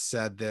think it's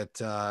said that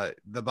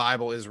the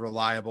Bible is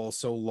reliable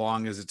so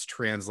long as it's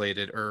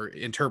translated or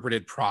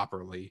interpreted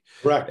properly.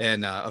 Correct.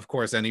 And of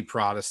course, any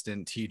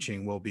Protestant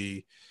teaching will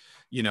be,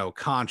 you know,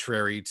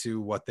 contrary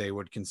to what they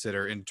would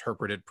consider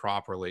interpreted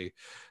properly.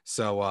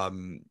 So,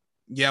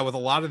 yeah, with a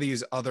lot of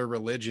these other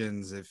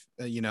religions, if,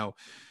 you know,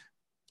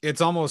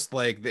 it's almost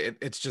like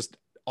it's just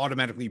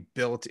automatically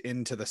built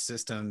into the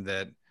system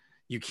that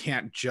you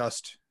can't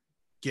just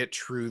get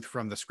truth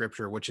from the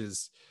scripture, which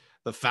is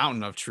the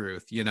fountain of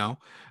truth, you know.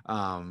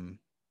 How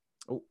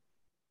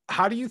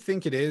do you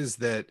think it is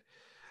that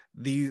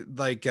the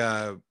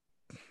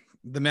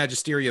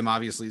magisterium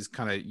obviously is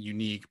kind of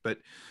unique, but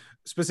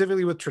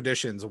specifically with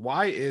traditions,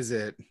 why is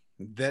it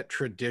that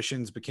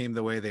traditions became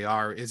the way they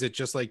are? Is it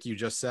just like you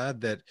just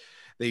said, that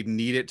they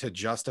need it to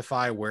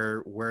justify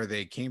where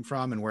they came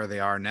from and where they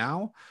are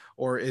now?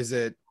 Or is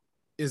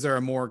there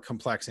a more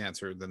complex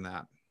answer than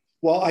that?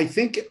 Well, I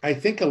think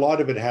a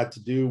lot of it had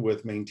to do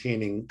with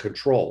maintaining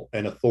control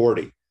and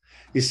authority.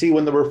 You see,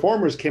 when the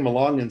reformers came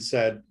along and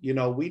said, you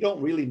know, we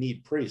don't really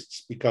need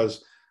priests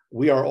because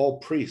we are all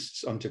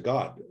priests unto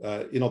God.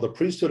 You know, the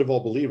priesthood of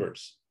all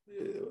believers.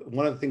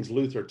 One of the things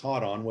Luther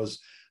taught on was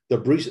the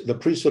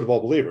priesthood of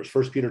all believers.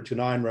 1 Peter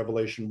 2:9,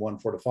 Revelation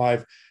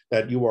 1:4-5,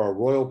 that you are a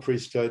royal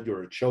priesthood,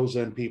 you're a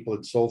chosen people,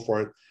 and so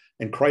forth.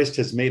 And Christ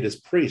has made his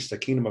priests a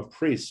kingdom of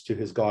priests to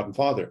his God and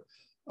Father.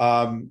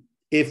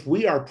 If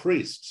we are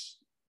priests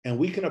and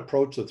we can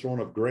approach the throne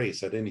of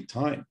grace at any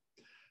time,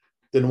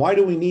 then why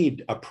do we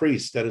need a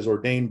priest that is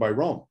ordained by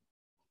Rome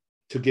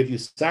to give you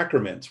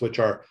sacraments, which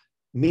are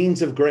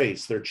means of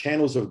grace? They're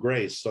channels of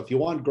grace. So if you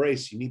want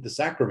grace, you need the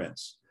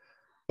sacraments.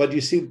 But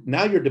you see,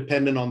 now you're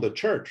dependent on the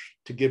church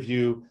to give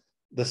you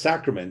the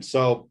sacraments.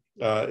 So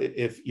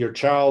if your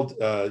child,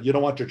 you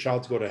don't want your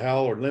child to go to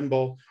hell or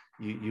limbo,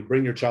 you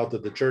bring your child to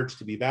the church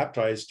to be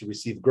baptized, to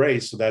receive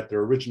grace so that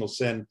their original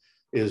sin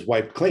is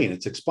wiped clean,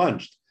 it's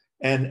expunged.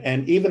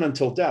 And even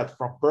until death,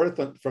 from birth,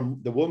 from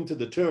the womb to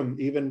the tomb,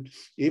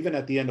 even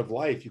at the end of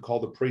life, you call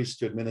the priest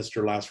to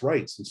administer last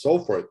rites and so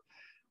forth.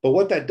 But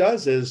what that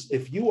does is,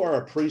 if you are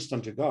a priest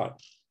unto God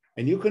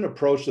and you can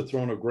approach the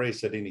throne of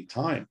grace at any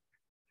time,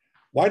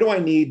 why do I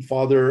need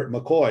Father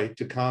McCoy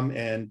to come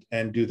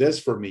and do this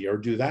for me or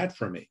do that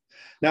for me?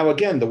 Now,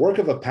 again, the work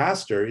of a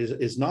pastor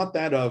is not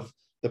that of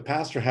the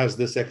pastor has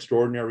this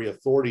extraordinary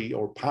authority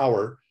or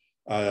power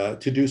to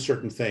do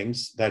certain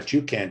things that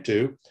you can't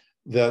do.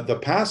 The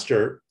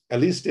pastor,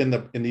 at least in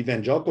the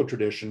evangelical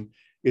tradition,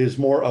 is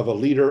more of a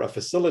leader, a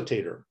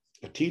facilitator,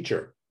 a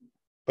teacher.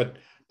 But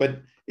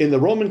in the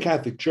Roman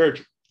Catholic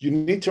Church, you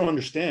need to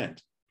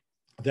understand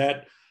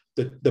that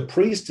the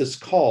priest is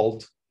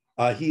called,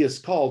 he is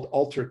called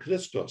alter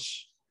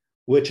Christus,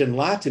 which in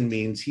Latin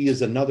means he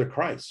is another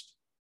Christ,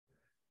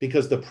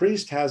 because the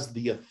priest has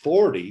the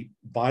authority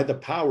by the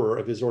power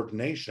of his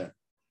ordination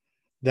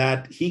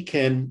that he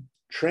can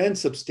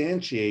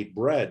transubstantiate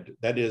bread,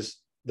 that is,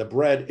 the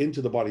bread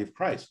into the body of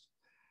Christ.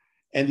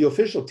 And the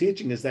official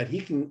teaching is that he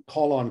can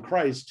call on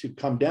Christ to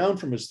come down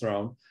from his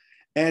throne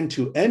and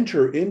to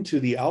enter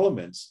into the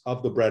elements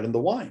of the bread and the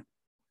wine.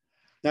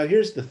 Now,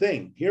 here's the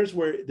thing. Here's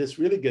where this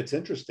really gets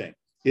interesting,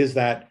 is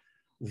that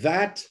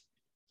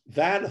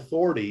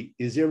authority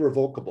is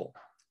irrevocable,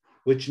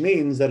 which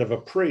means that if a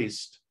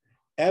priest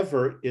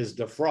ever is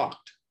defrocked,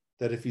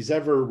 that if he's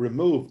ever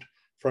removed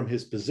from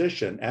his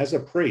position as a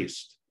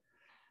priest,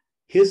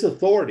 his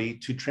authority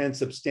to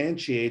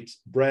transubstantiate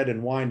bread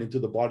and wine into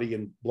the body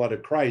and blood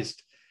of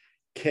Christ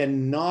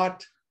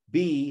cannot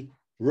be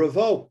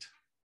revoked.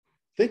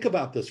 Think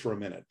about this for a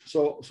minute.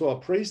 So a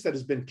priest that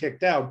has been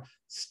kicked out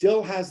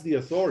still has the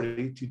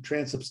authority to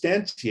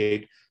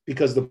transubstantiate,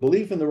 because the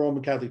belief in the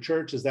Roman Catholic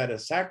Church is that a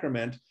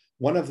sacrament,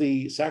 one of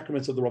the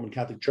sacraments of the Roman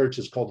Catholic Church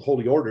is called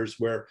Holy Orders,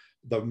 where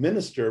the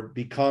minister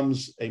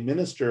becomes a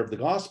minister of the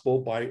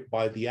gospel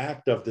by the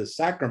act of the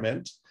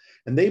sacrament.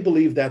 And they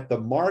believe that the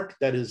mark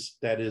that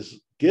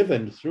is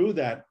given through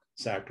that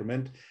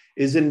sacrament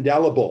is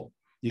indelible.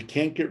 You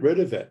can't get rid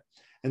of it.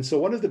 And so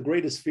one of the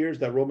greatest fears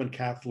that Roman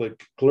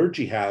Catholic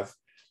clergy have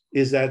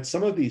is that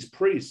some of these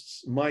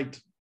priests might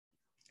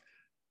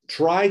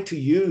try to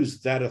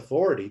use that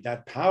authority,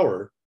 that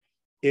power,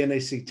 in a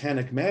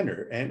satanic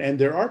manner. And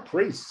there are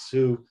priests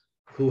who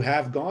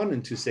have gone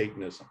into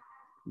Satanism,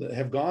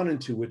 have gone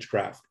into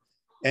witchcraft.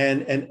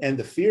 And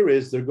the fear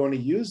is they're going to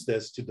use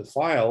this to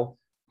defile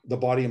the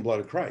body and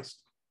blood of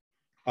Christ.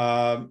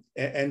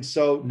 And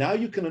so now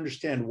you can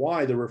understand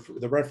why the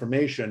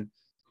Reformation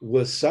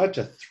was such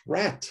a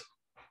threat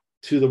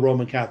to the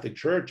Roman Catholic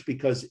Church,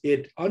 because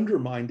it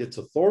undermined its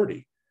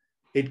authority.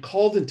 It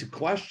called into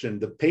question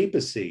the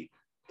papacy,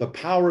 the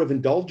power of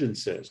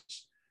indulgences.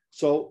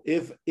 So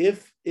if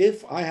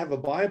I have a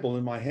Bible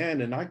in my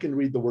hand and I can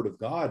read the Word of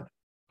God,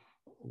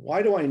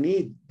 why do I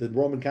need the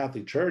Roman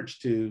Catholic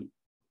Church to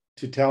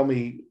tell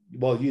me,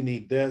 well, you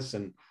need this,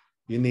 and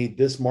you need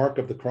this mark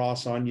of the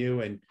cross on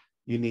you, and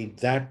you need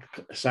that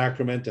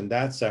sacrament and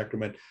that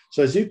sacrament?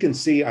 So as you can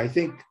see, I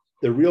think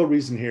the real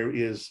reason here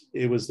is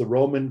it was the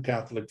Roman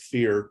Catholic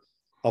fear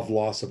of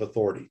loss of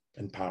authority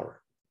and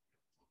power.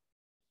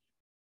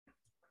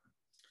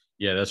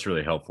 Yeah, that's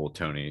really helpful,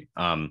 Tony.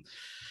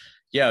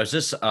 Yeah, I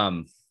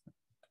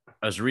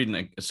was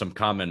reading some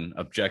common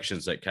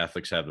objections that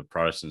Catholics have to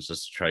Protestants,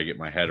 just to try to get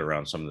my head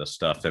around some of this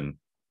stuff. And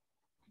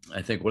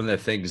I think one of the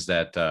things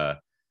that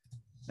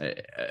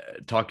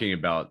talking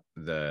about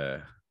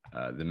the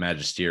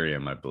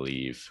magisterium, I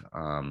believe,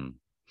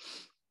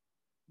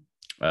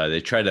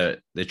 they try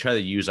to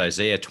use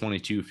Isaiah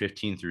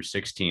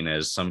 22:15-16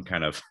 as some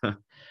kind of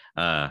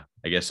I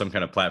guess some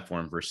kind of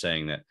platform for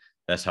saying that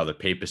that's how the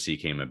papacy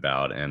came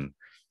about and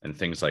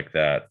things like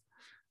that.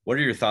 What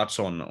are your thoughts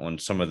on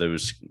some of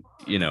those,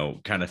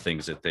 kind of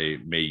things that they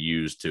may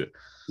use to?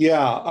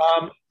 Yeah.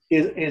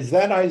 Is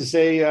that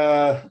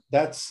Isaiah?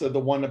 That's the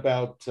one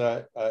about,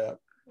 I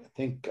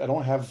think I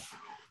don't have.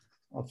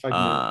 If I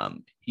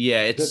can,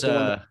 yeah, it's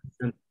Elkim,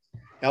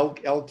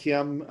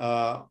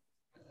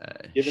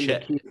 given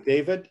the key to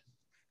David.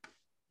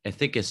 I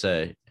think it's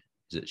is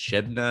it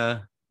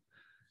Shebna,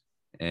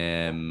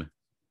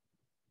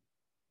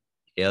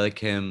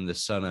 Eliakim, the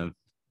son of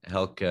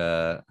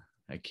Helka.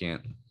 I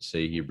can't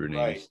say Hebrew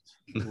names.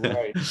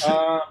 Right.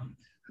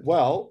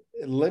 Well,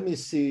 let me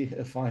see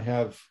if I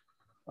have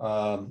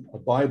a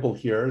Bible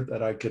here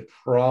that I could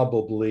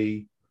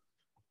probably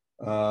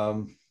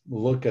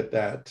look at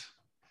that.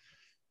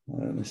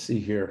 Let me see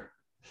here.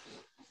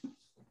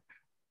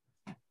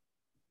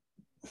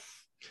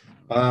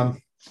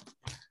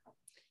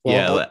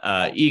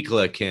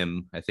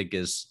 Eliakim, I think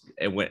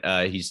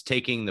he's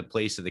taking the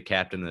place of the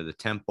captain of the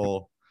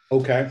temple.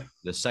 Okay.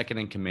 The second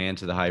in command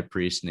to the high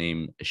priest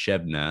named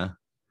Shebna.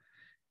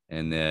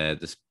 And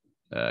this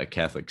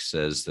Catholic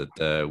says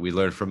that we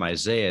learn from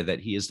Isaiah that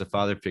he is the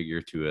father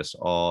figure to us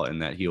all,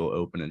 and that he will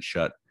open and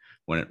shut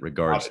when it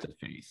regards to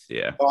faith.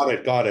 Yeah.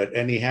 Got it.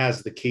 And he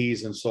has the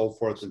keys and so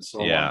forth and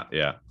so on.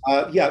 Yeah.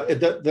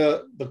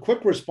 The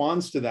quick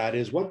response to that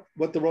is what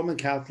the Roman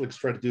Catholics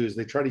try to do is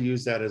they try to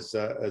use that as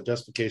a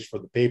justification for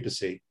the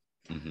papacy.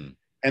 Mm-hmm.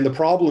 And the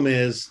problem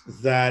is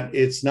that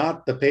it's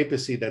not the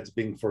papacy that's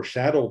being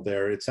foreshadowed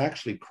there. It's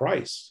actually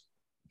Christ.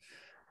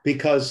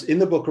 Because in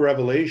the book of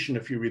Revelation,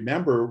 if you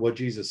remember what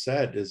Jesus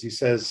said, is he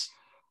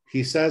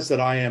says that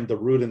I am the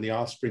root and the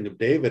offspring of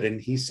David. And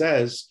he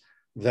says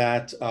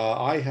that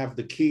I have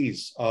the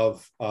keys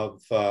of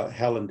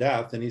hell and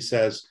death. And he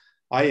says,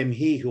 I am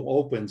he who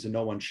opens and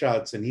no one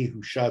shuts, and he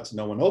who shuts and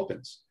no one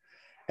opens.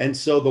 And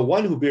so the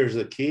one who bears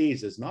the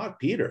keys is not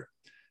Peter.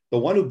 The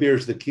one who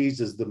bears the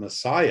keys is the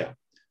Messiah.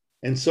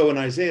 And so in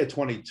Isaiah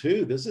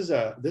 22, this is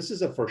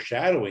a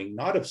foreshadowing,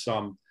 not of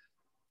some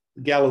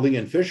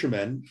Galilean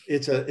fisherman.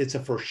 It's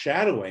a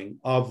foreshadowing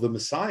of the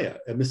Messiah,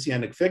 a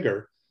messianic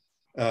figure.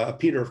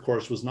 Peter, of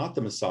course, was not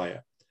the Messiah.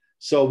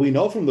 So we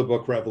know from the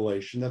book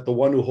Revelation that the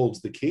one who holds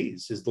the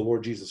keys is the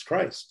Lord Jesus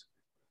Christ.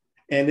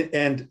 And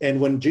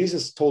when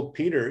Jesus told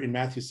Peter in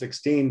Matthew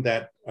 16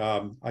 that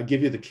I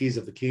give you the keys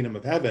of the kingdom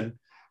of heaven,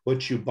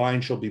 what you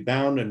bind shall be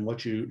bound and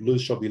what you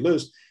loose shall be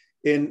loosed.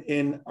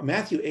 In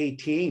Matthew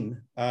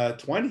 18,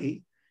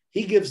 20,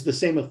 he gives the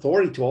same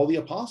authority to all the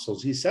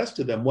apostles. He says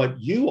to them, what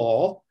you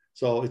all,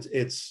 so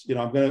it's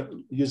I'm going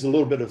to use a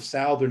little bit of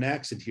Southern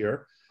accent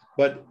here,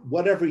 but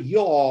whatever you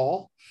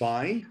all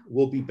bind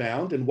will be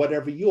bound, and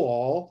whatever you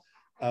all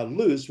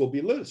loose will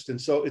be loosed.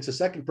 And so it's a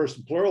second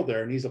person plural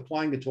there, and he's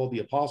applying it to all the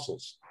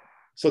apostles.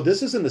 So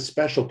this isn't a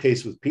special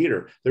case with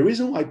Peter. The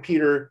reason why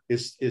Peter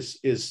is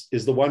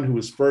the one who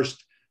was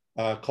first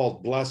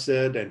called blessed,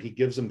 and he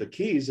gives him the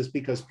keys, is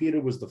because Peter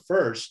was the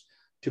first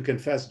to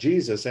confess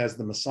Jesus as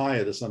the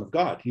Messiah, the Son of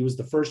God. He was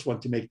the first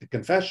one to make the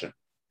confession.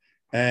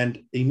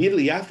 And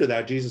immediately after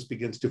that, Jesus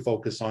begins to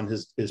focus on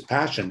his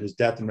passion, his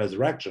death and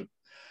resurrection.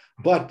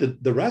 But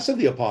the rest of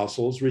the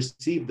apostles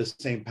received the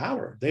same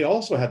power. They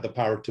also had the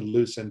power to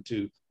loose and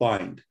to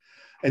bind.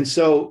 And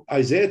so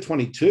Isaiah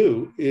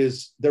 22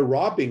 they're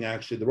robbing,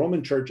 actually, the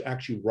Roman church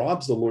actually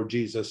robs the Lord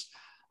Jesus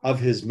of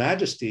his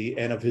majesty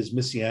and of his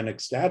messianic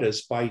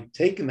status by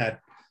taking that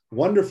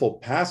wonderful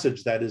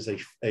passage that is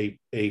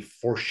a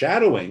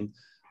foreshadowing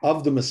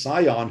of the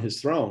Messiah on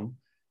his throne,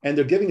 and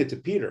they're giving it to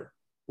Peter,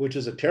 which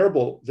is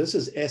this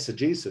is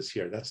eisegesis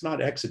here. That's not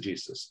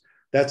exegesis.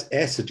 That's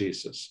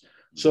eisegesis.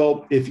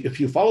 So if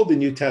you follow the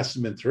New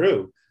Testament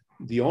through,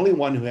 the only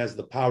one who has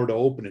the power to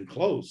open and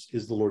close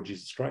is the Lord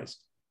Jesus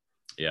Christ.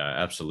 Yeah,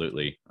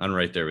 absolutely. I'm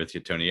right there with you,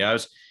 Tony.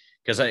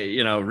 Because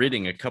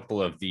reading a couple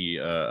of the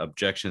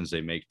objections they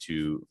make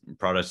to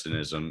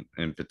Protestantism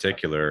in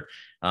particular,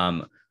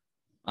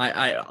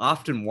 I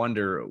often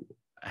wonder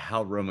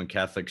how Roman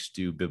Catholics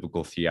do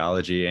biblical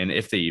theology, and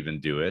if they even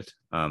do it,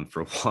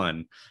 for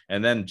one.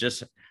 And then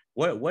just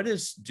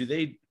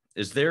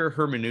is their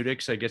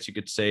hermeneutics, I guess you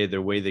could say,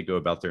 their way they go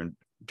about their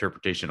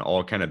interpretation,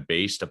 all kind of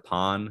based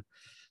upon,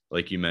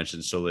 like you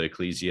mentioned, sola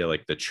ecclesia,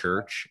 like the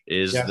church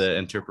is the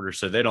interpreter.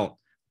 So they don't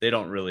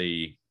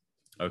really.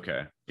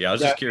 Okay. Yeah, I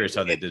was just curious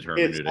how they did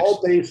hermeneutics. It's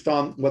all based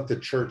on what the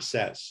church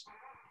says.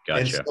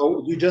 Gotcha. And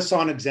so you just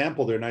saw an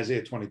example there in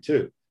Isaiah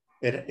 22.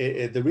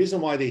 The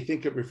reason why they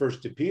think it refers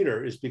to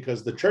Peter is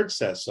because the church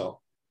says so.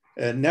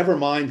 Never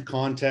mind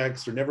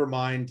context, or never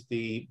mind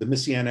the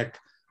messianic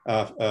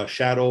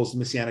shadows,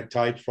 messianic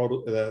types,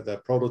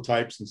 the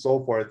prototypes and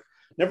so forth.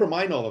 Never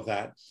mind all of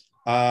that.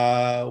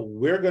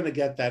 We're going to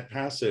get that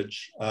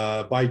passage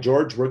by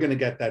George. We're going to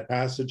get that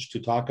passage to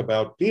talk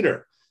about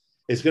Peter.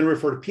 It's going to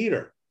refer to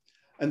Peter.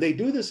 And they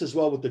do this as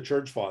well with the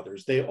church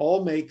fathers. They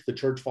all make the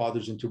church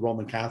fathers into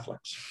Roman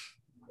Catholics.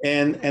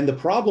 And the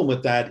problem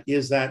with that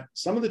is that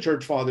some of the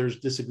church fathers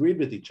disagreed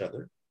with each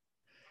other.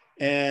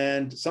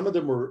 And some of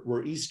them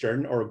were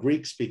Eastern or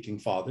Greek-speaking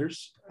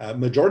fathers.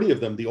 Majority of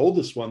them, the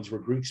oldest ones, were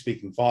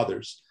Greek-speaking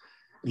fathers.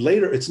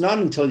 Later, it's not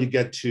until you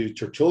get to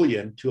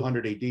Tertullian,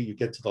 200 AD, you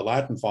get to the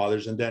Latin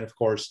fathers. And then, of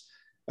course,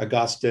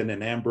 Augustine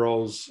and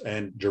Ambrose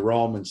and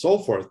Jerome and so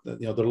forth,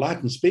 they're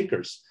Latin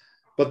speakers.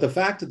 But the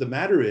fact of the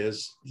matter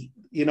is,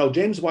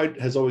 James White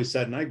has always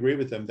said, and I agree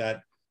with him,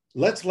 that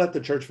let's let the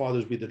church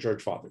fathers be the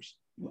church fathers.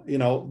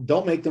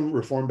 Don't make them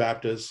Reformed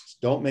Baptists.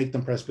 Don't make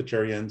them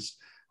Presbyterians.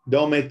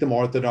 Don't make them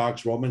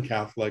Orthodox, Roman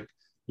Catholic.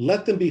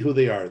 Let them be who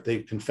they are. They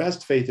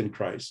confessed faith in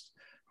Christ.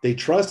 They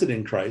trusted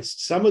in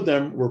Christ. Some of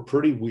them were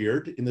pretty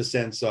weird in the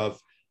sense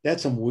of they had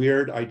some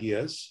weird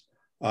ideas,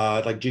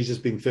 like Jesus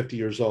being 50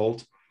 years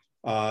old.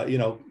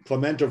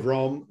 Clement of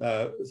Rome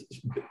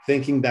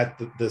thinking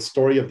that the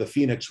story of the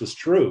phoenix was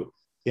true.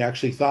 He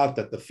actually thought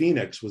that the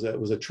phoenix was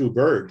a true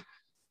bird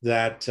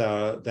that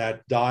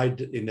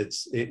died in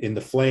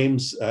the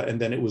flames, and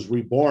then it was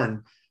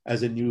reborn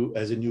as a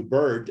new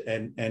bird.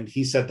 And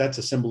he said that's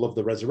a symbol of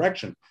the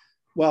resurrection.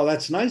 Well,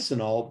 that's nice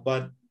and all,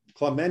 but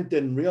Clement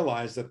didn't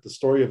realize that the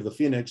story of the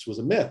phoenix was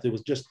a myth. It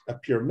was just a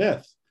pure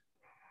myth.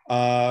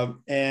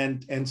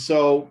 And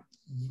so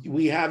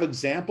we have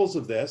examples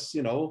of this.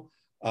 You've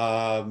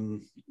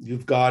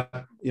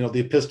got the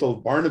Epistle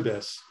of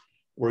Barnabas,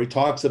 where he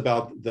talks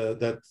about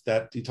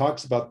that he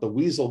talks about the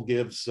weasel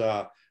gives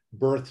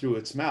birth through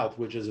its mouth,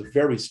 which is a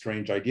very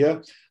strange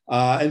idea.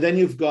 And then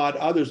you've got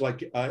others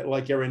like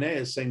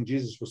Irenaeus saying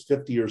Jesus was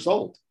 50 years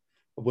old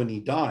when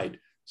he died.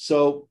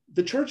 So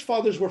the church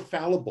fathers were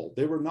fallible.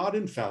 They were not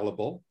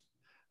infallible.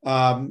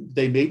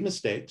 They made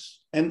mistakes,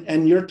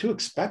 and you're to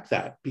expect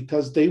that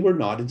because they were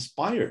not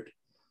inspired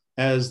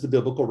as the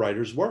biblical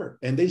writers were.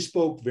 And they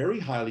spoke very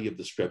highly of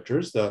the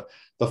scriptures. The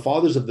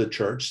fathers of the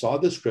church saw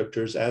the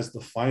scriptures as the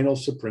final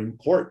supreme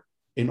court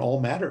in all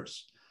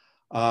matters.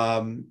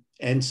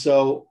 And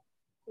so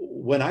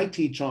when I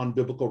teach on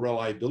biblical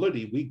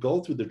reliability, we go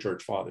through the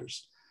church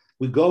fathers.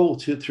 We go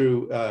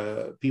through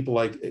people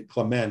like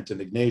Clement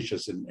and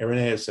Ignatius and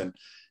Irenaeus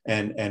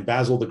and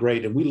Basil the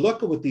Great, and we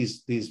look at what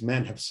these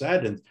men have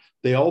said, and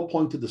they all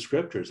point to the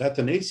scriptures.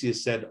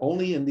 Athanasius said,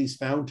 only in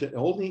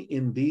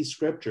these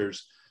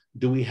scriptures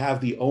do we have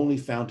the only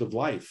fount of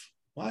life.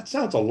 Well, that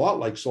sounds a lot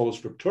like sola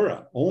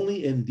scriptura.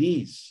 Only in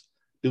these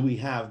do we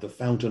have the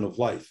fountain of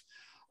life.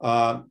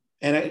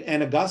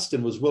 And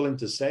Augustine was willing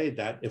to say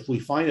that if we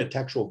find a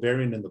textual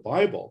variant in the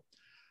Bible,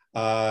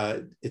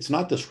 it's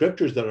not the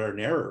scriptures that are in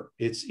error.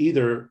 It's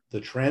either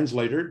the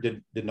translator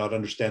did not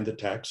understand the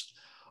text,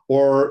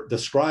 or the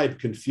scribe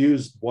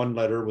confused one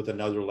letter with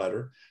another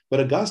letter. But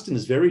Augustine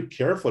is very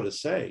careful to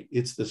say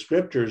it's the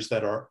scriptures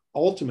that are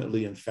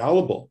ultimately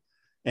infallible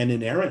and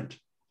inerrant,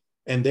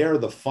 and they are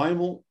the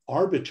final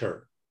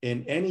arbiter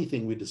in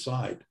anything we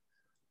decide.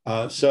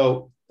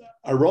 So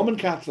our Roman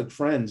Catholic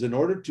friends, in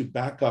order to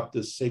back up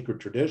this sacred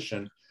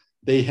tradition,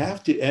 they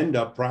have to end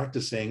up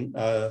practicing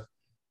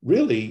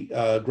really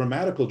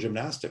grammatical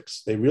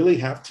gymnastics. They really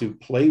have to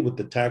play with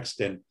the text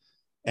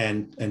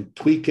and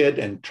tweak it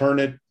and turn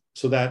it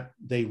so that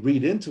they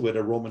read into it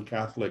a Roman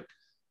Catholic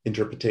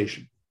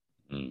interpretation.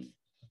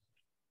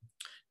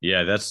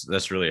 Yeah,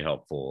 that's really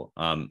helpful.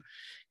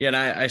 Yeah, and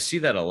I see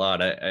that a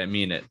lot. I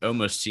mean, it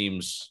almost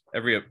seems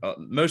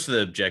most of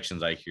the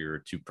objections I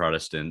hear to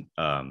Protestant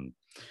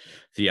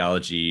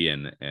theology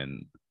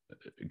and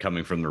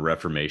coming from the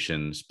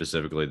Reformation,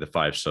 specifically the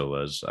five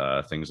solas,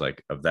 things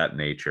like of that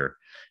nature,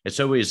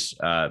 it's always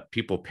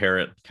people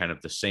parrot kind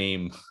of the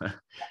same.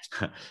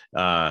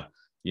 The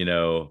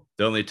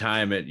only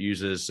time it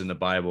uses in the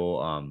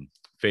Bible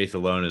faith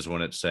alone is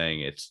when it's saying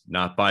it's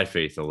not by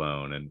faith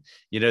alone, and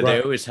Right.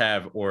 They always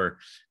have, or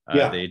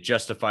they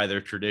justify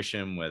their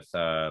tradition with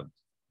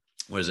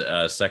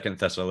Second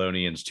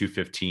Thessalonians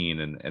 2:15,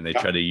 and they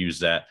try to use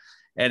that,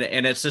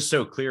 and it's just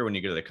so clear when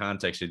you go to the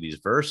context of these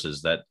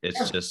verses that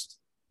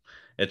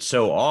it's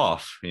so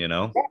off.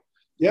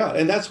 Yeah,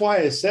 and that's why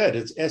I said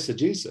it's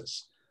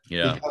eisegesis.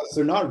 Yeah, because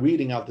they're not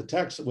reading out the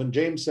text. When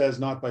James says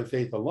not by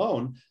faith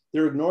alone,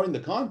 they're ignoring the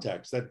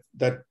context.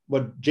 That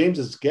what James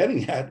is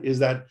getting at is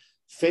that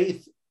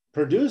faith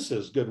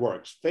produces good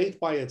works. Faith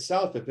by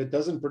itself, if it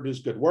doesn't produce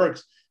good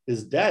works,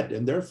 is dead,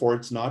 and therefore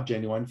it's not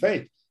genuine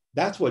faith.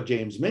 That's what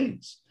James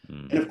means.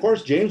 And of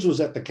course, James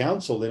was at the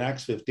council in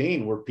Acts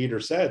 15, where Peter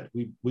said,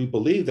 we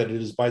believe that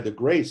it is by the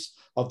grace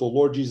of the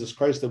Lord Jesus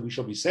Christ that we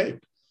shall be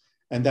saved,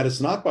 and that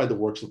it's not by the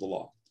works of the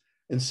law.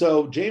 And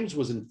so James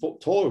was in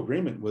total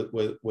agreement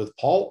with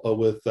Paul,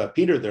 with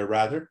Peter there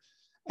rather.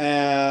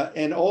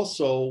 And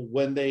also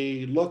when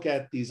they look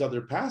at these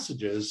other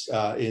passages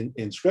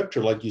in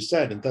scripture, like you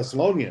said, in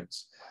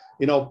Thessalonians,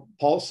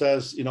 Paul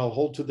says,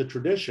 hold to the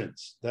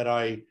traditions that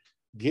I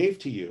gave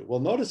to you. Well,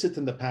 notice it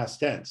in the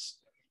past tense.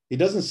 He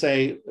doesn't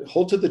say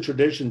hold to the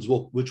traditions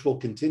which will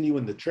continue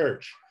in the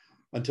church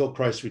until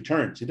Christ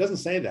returns. He doesn't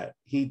say that.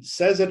 He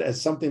says it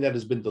as something that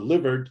has been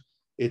delivered.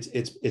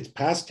 It's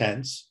past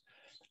tense.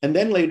 And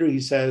then later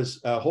he says,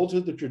 hold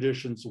to the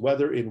traditions,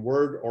 whether in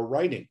word or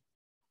writing,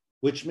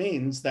 which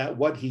means that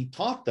what he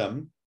taught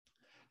them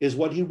is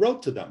what he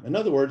wrote to them. In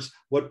other words,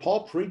 what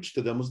Paul preached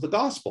to them was the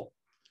gospel.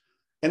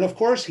 And of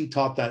course, he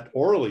taught that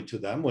orally to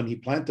them. When he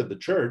planted the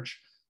church,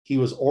 he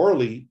was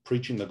orally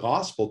preaching the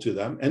gospel to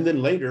them. And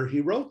then later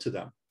he wrote to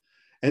them.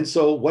 And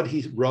so what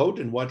he wrote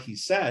and what he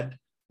said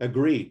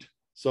agreed.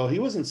 So he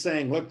wasn't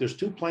saying, look, there's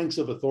two planks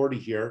of authority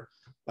here.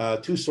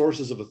 Two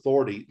sources of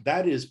authority.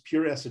 That is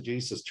pure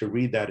eisegesis to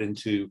read that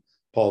into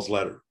Paul's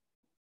letter.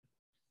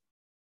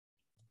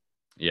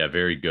 Yeah,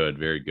 very good,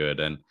 very good.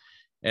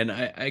 And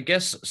I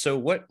guess so.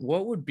 What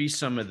would be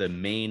some of the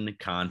main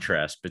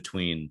contrast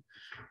between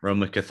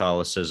Roman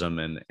Catholicism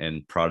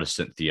and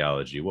Protestant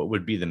theology? What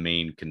would be the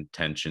main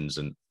contentions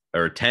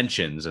or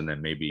tensions, and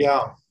then maybe?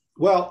 Yeah.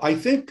 Well, I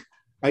think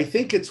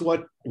it's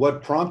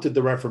what prompted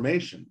the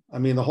Reformation. I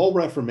mean, the whole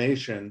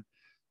Reformation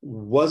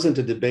wasn't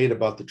a debate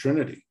about the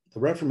Trinity. The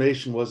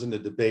Reformation wasn't a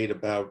debate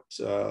about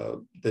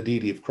the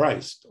deity of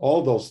Christ.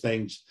 All those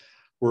things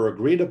were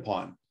agreed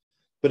upon.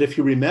 But if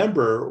you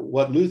remember,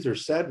 what Luther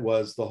said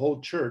was the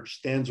whole church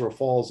stands or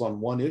falls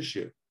on one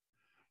issue,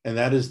 and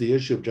that is the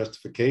issue of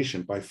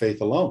justification by faith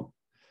alone.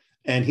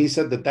 And he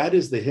said that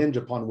is the hinge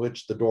upon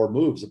which the door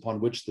moves, upon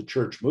which the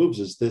church moves,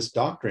 is this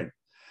doctrine.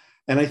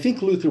 And I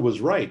think Luther was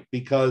right,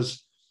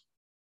 because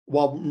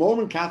while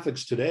Roman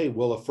Catholics today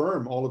will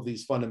affirm all of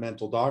these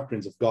fundamental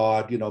doctrines of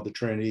God, the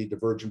Trinity, the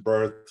virgin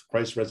birth,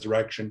 Christ's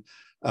resurrection,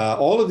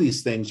 all of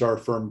these things are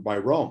affirmed by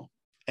Rome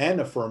and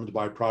affirmed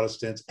by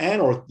Protestants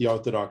and the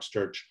Orthodox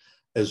Church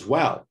as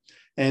well.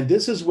 And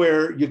this is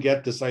where you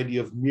get this idea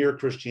of mere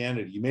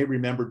Christianity. You may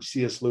remember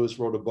C.S. Lewis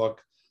wrote a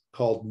book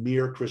called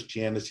Mere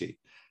Christianity.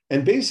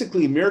 And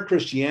basically, mere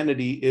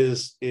Christianity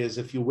is,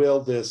 if you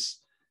will,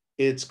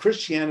 it's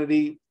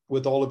Christianity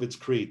with all of its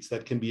creeds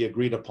that can be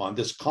agreed upon,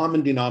 this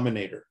common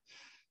denominator.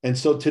 And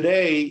so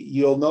today,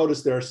 you'll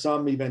notice there are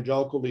some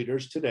evangelical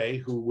leaders today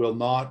who will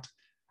not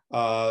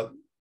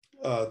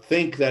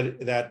think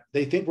that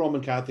they think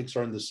Roman Catholics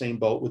are in the same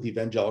boat with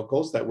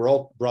evangelicals, that we're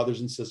all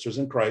brothers and sisters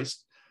in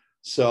Christ.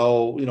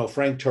 So,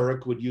 Frank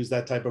Turek would use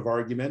that type of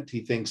argument.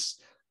 He thinks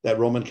that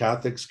Roman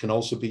Catholics can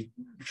also be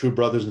true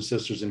brothers and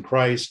sisters in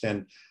Christ.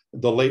 And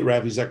the late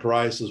Ravi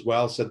Zacharias as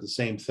well said the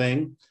same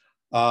thing.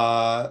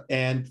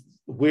 And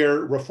where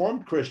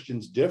Reformed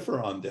Christians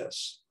differ on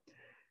this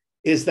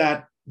is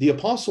that the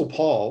Apostle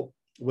Paul,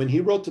 when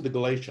he wrote to the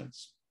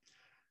Galatians,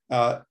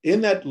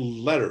 in that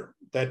letter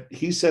that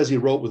he says he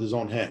wrote with his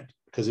own hand,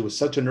 because it was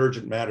such an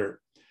urgent matter,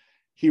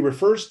 he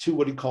refers to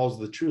what he calls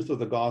the truth of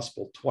the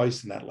gospel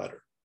twice in that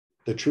letter,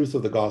 the truth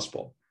of the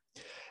gospel.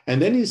 And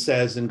then he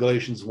says in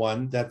Galatians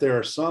 1 that there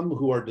are some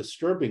who are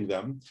disturbing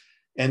them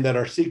and that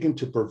are seeking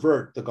to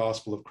pervert the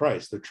gospel of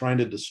Christ. They're trying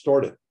to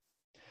distort it.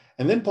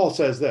 And then Paul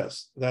says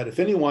this, that if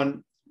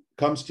anyone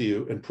comes to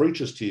you and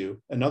preaches to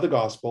you another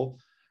gospel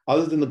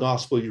other than the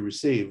gospel you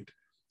received,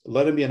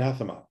 let him be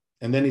anathema.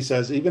 And then he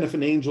says, even if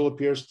an angel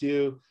appears to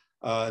you,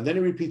 and then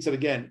he repeats it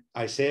again,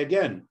 I say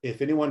again,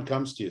 if anyone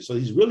comes to you. So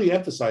he's really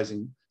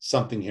emphasizing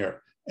something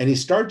here. And he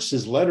starts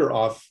his letter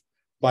off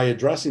by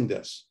addressing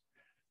this.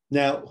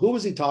 Now, who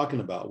was he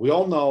talking about? We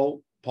all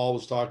know Paul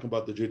was talking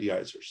about the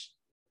Judaizers.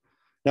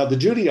 Now, the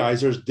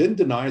Judaizers didn't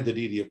deny the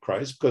deity of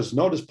Christ, because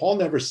notice Paul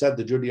never said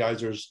the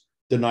Judaizers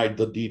denied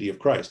the deity of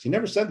Christ. He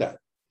never said that.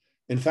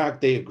 In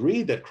fact, they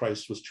agreed that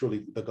Christ was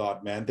truly the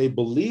God-man. They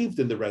believed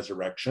in the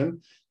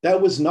resurrection.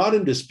 That was not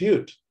in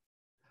dispute.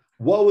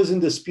 What was in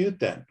dispute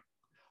then?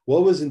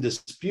 What was in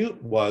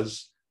dispute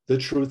was the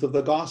truth of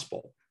the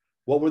gospel.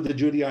 What were the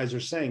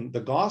Judaizers saying?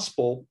 The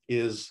gospel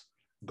is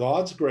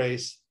God's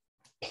grace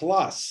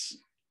plus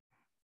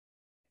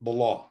the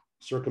law,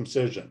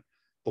 circumcision,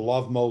 the law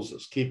of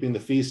Moses, keeping the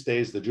feast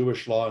days, the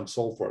Jewish law, and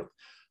so forth.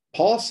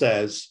 Paul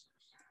says,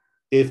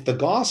 if the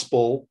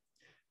gospel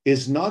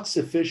is not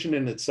sufficient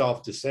in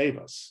itself to save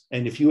us,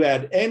 and if you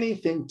add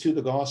anything to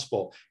the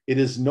gospel, it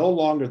is no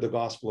longer the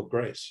gospel of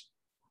grace.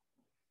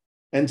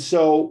 And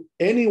so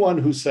anyone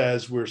who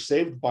says we're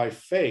saved by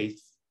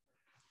faith,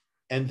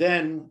 and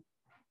then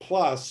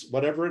plus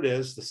whatever it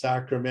is, the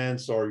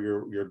sacraments or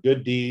your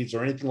good deeds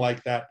or anything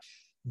like that,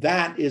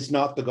 that is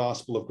not the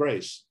gospel of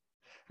grace.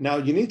 Now,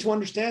 you need to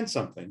understand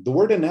something. The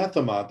word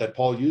anathema that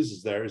Paul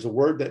uses there is a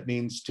word that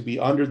means to be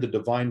under the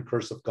divine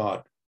curse of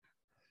God.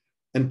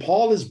 And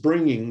Paul is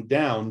bringing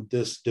down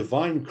this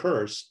divine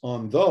curse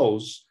on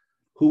those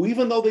who,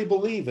 even though they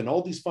believe in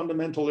all these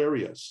fundamental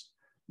areas,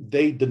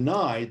 they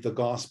deny the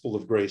gospel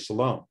of grace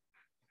alone.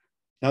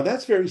 Now,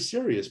 that's very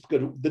serious,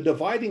 because the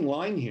dividing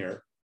line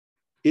here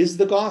is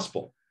the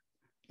gospel.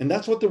 And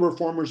that's what the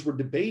reformers were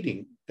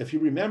debating. If you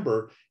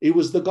remember, it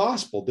was the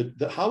gospel.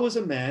 How is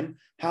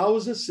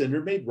a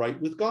sinner made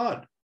right with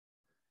God?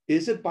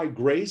 Is it by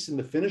grace in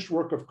the finished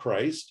work of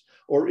Christ,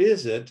 or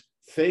is it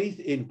faith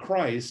in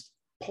Christ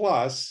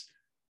plus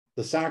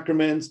the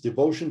sacraments,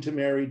 devotion to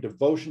Mary,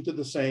 devotion to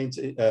the saints,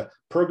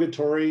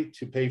 purgatory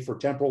to pay for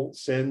temporal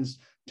sins,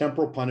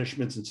 temporal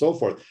punishments, and so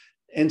forth?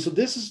 And so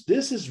this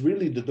is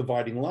really the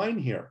dividing line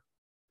here.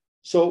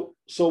 So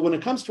when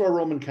it comes to our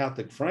Roman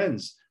Catholic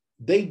friends,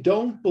 they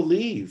don't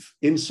believe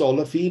in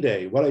sola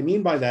fide. What I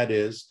mean by that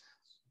is,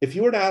 if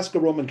you were to ask a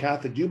Roman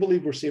Catholic, do you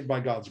believe we're saved by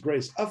God's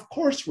grace? Of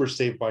course we're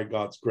saved by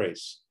God's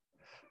grace.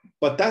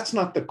 But that's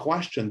not the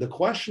question. The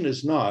question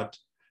is not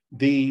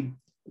the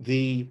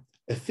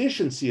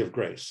efficiency of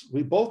grace.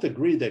 We both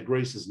agree that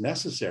grace is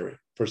necessary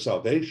for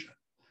salvation.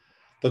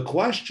 The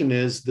question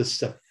is the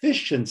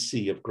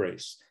sufficiency of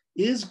grace.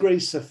 Is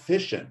grace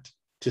sufficient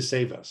to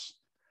save us?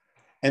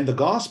 And the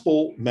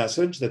gospel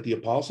message that the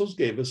apostles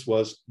gave us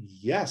was,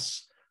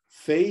 yes,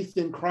 faith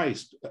in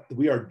Christ.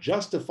 We are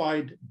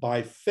justified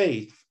by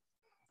faith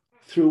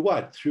through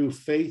what? Through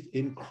faith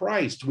in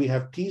Christ. We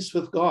have peace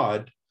with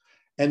God,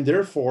 and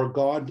therefore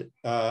God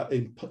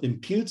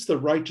imputes the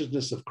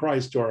righteousness of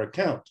Christ to our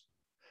account.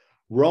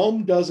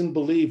 Rome doesn't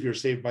believe you're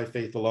saved by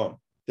faith alone.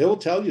 They will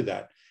tell you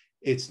that.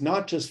 It's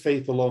not just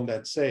faith alone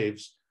that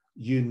saves.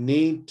 You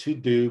need to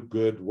do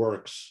good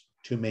works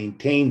to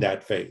maintain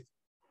that faith.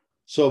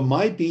 So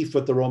my beef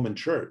with the Roman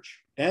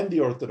Church and the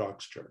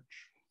Orthodox Church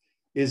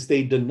is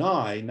they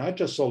deny not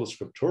just sola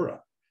scriptura,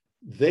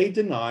 they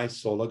deny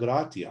sola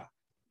gratia,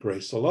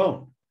 grace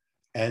alone,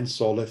 and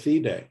sola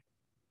fide.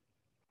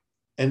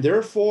 And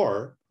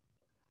therefore,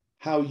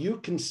 how you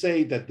can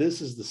say that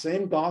this is the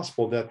same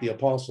gospel that the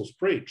apostles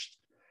preached,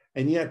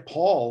 and yet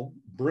Paul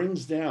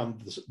brings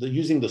down,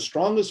 using the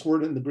strongest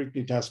word in the Greek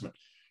New Testament,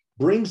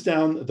 brings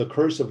down the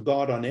curse of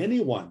God on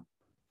anyone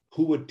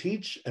who would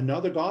teach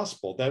another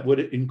gospel that would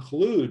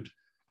include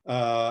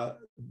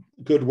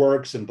good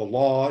works and the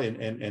law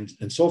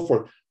and so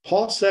forth.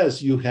 Paul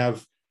says you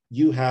have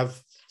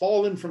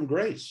fallen from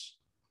grace.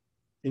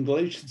 In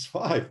Galatians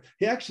 5,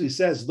 he actually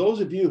says,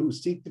 those of you who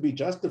seek to be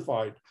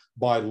justified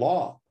by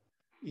law,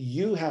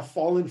 you have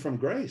fallen from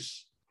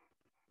grace.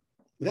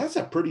 That's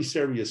a pretty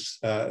serious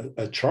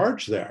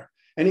charge there.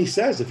 And he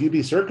says, if you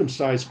be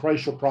circumcised,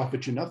 Christ shall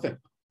profit you nothing.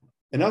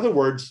 In other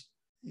words,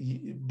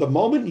 the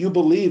moment you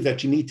believe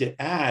that you need to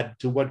add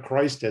to what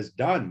Christ has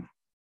done,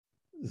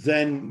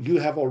 then you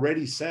have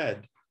already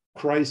said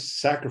Christ's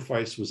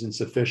sacrifice was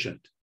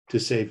insufficient to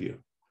save you.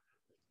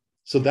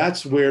 So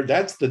that's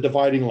the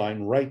dividing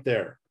line right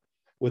there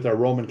with our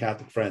Roman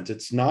Catholic friends.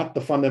 It's not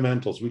the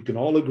fundamentals. We can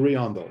all agree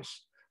on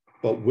those.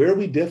 But where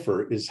we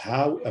differ is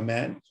how a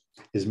man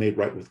is made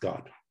right with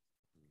God.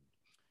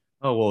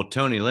 Oh, well,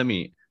 Tony, let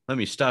me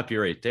stop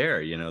you right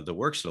there. You know, the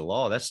works of the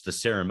law, that's the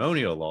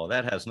ceremonial law.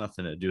 That has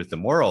nothing to do with the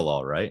moral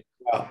law, right?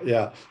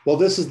 Yeah. Well,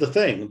 this is the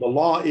thing. The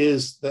law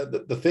is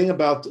the thing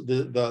about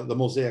the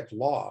Mosaic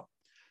law.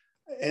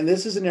 And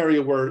this is an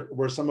area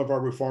where some of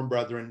our Reformed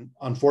brethren,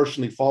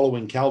 unfortunately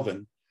following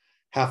Calvin,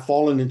 have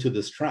fallen into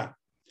this trap.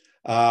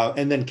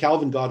 And then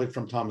Calvin got it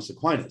from Thomas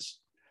Aquinas.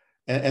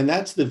 And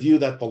that's the view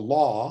that the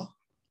law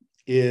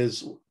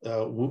is,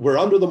 we're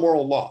under the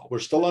moral law. We're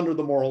still under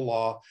the moral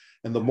law.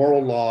 And the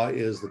moral law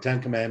is the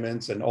Ten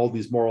Commandments and all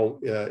these moral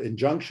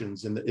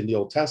injunctions in the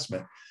Old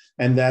Testament.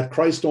 And that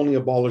Christ only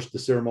abolished the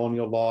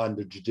ceremonial law and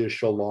the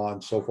judicial law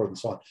and so forth and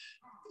so on.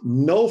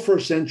 No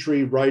first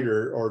century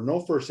writer or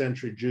no first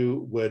century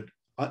Jew would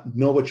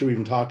know what you're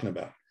even talking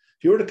about.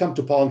 If you were to come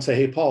to Paul and say,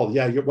 hey, Paul,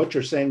 yeah, what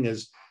you're saying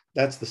is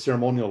that's the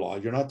ceremonial law.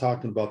 You're not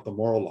talking about the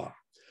moral law.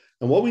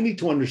 And what we need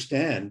to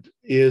understand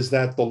is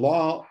that the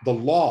Torah,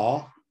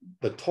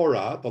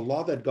 the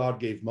law that God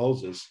gave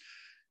Moses,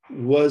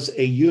 was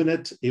a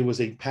unit. It was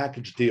a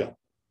package deal.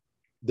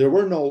 There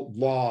were no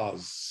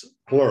laws,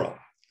 plural.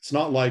 It's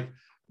not like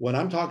when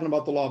I'm talking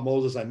about the law of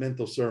Moses, I meant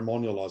those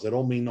ceremonial laws. I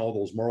don't mean all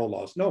those moral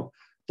laws. No,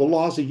 the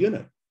law is a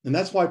unit. And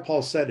that's why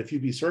Paul said, if you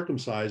be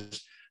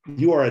circumcised,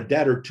 you are a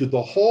debtor to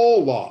the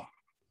whole law,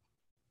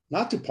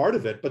 not to part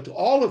of it, but to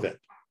all of it.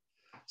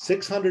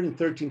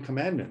 613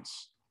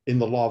 commandments in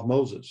the law of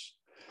Moses.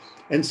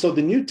 And so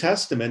the New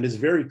Testament is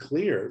very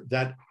clear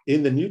that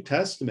in the New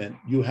Testament,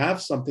 you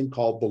have something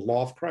called the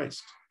law of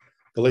Christ.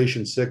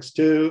 Galatians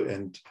 6:2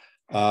 and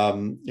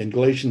in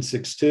Galatians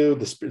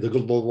 6:2,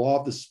 the law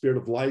of the Spirit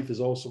of life is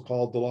also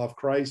called the law of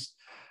Christ.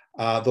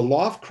 The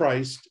law of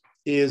Christ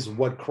is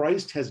what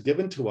Christ has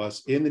given to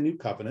us in the New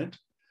Covenant,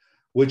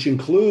 which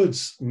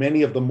includes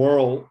many of the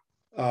moral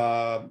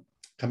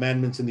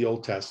commandments in the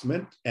Old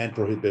Testament and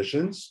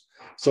prohibitions.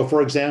 So,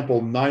 for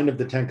example, 9 of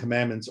the 10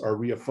 commandments are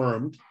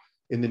reaffirmed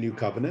in the New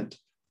Covenant.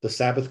 The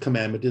Sabbath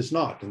commandment is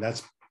not. And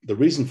that's the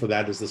reason for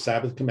that is the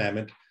Sabbath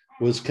commandment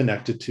was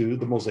connected to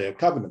the Mosaic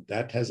covenant.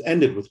 That has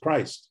ended with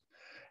Christ.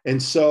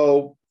 And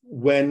so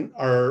when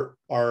our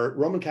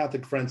Roman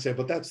Catholic friends say,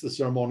 but that's the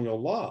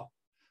ceremonial law,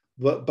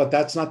 but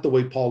that's not the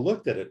way Paul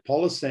looked at it.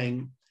 Paul is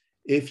saying,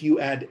 if you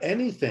add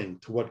anything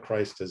to what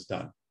Christ has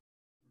done,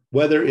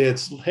 whether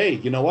it's, hey,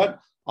 you know what?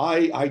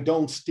 I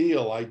don't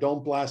steal, I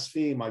don't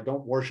blaspheme, I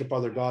don't worship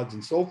other gods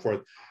and so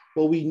forth.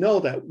 Well, we know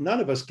that none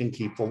of us can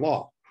keep the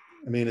law.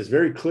 I mean, it's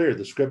very clear.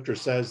 The scripture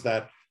says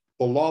that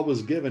the law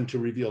was given to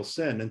reveal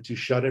sin and to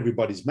shut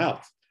everybody's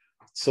mouth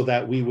so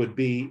that we would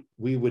be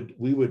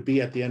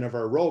at the end of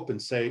our rope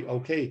and say,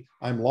 okay,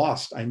 I'm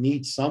lost. I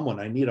need someone.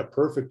 I need a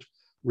perfect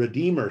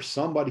redeemer,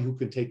 somebody who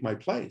can take my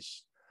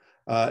place.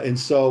 And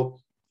so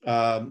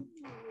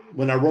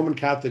when our Roman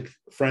Catholic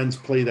friends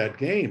play that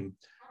game,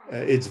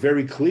 it's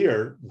very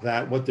clear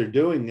that what they're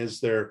doing is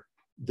they're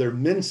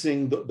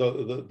mincing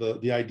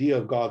the idea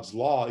of God's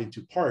law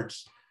into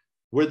parts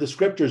where the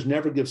scriptures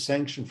never give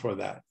sanction for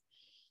that.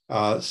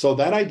 So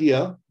that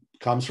idea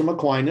comes from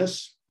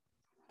Aquinas.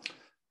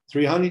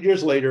 300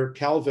 years later,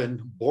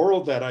 Calvin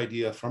borrowed that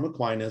idea from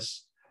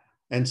Aquinas.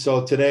 And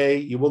so today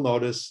you will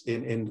notice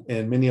in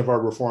many of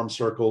our Reformed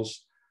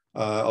circles,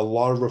 a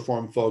lot of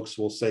Reformed folks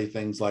will say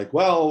things like,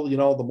 well, you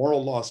know, the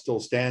moral law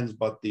still stands,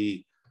 but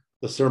the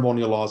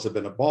ceremonial laws have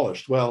been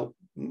abolished. Well,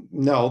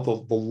 no,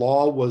 the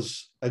law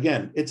was,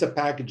 again, it's a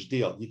package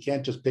deal. You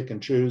can't just pick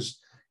and choose,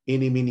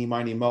 eeny, meeny,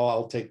 miny, mo,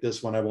 I'll take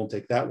this one, I won't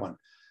take that one.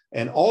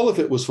 And all of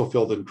it was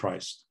fulfilled in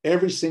Christ.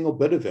 Every single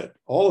bit of it,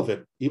 all of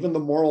it, even the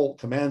moral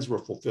commands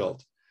were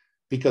fulfilled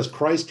because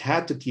Christ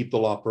had to keep the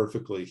law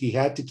perfectly. He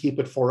had to keep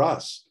it for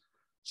us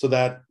so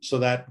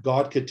that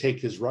God could take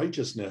his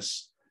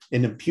righteousness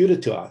and impute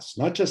it to us,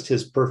 not just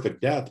his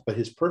perfect death, but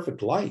his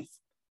perfect life.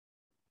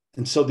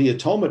 And so the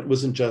atonement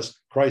wasn't just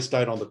Christ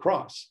died on the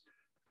cross.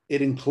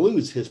 It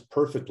includes his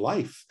perfect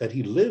life that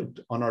he lived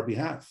on our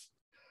behalf.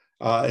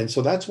 And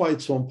so that's why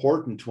it's so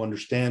important to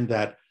understand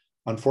that,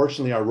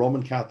 unfortunately, our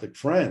Roman Catholic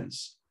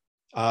friends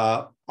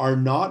are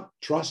not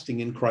trusting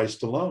in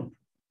Christ alone.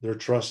 They're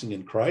trusting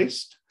in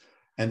Christ,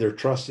 and they're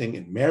trusting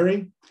in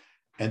Mary,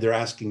 and they're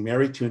asking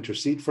Mary to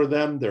intercede for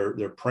them.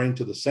 They're praying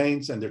to the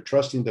saints, and they're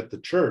trusting that the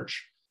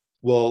church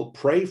will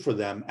pray for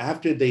them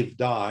after they've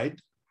died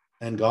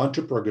and gone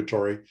to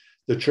purgatory.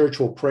 The church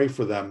will pray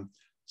for them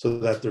so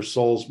that their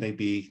souls may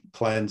be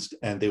cleansed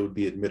and they would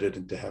be admitted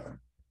into heaven.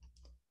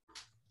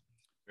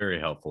 Very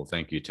helpful.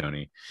 Thank you,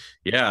 Tony.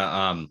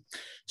 Yeah.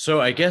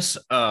 So I guess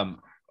I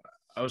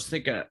was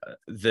thinking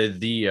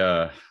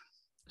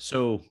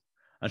so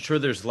I'm sure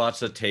there's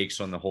lots of takes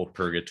on the whole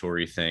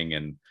purgatory thing,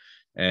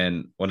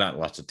 and well, not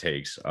lots of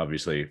takes.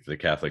 Obviously, for the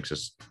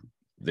Catholics,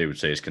 they would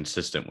say is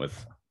consistent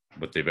with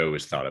what they've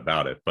always thought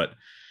about it. But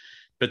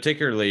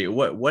particularly,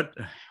 where'd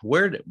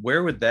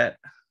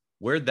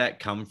that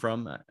come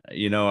from?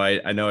 You know,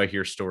 I know I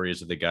hear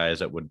stories of the guys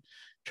that would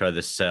try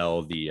to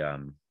sell the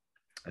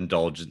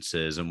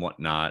indulgences and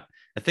whatnot.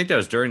 I think that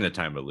was during the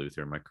time of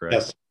Luther. Am I correct?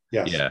 Yes.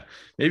 Yes. Yeah.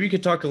 Maybe you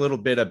could talk a little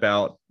bit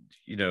about,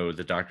 you know,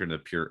 the doctrine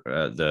of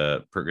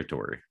the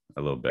purgatory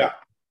a little bit. Yeah.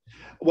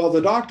 Well,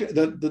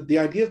 the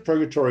idea of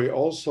purgatory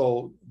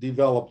also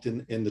developed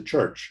in the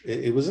church.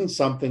 It wasn't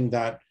something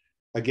that,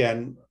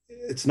 again,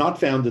 it's not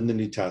found in the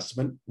New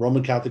Testament.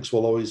 Roman Catholics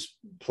will always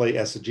play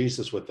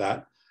exegesis with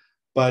that,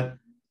 but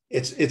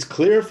it's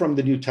clear from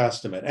the New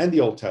Testament and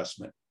the Old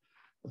Testament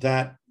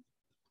that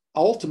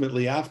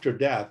ultimately after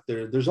death,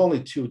 there's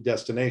only two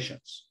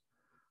destinations,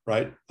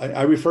 right?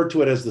 I refer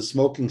to it as the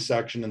smoking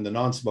section and the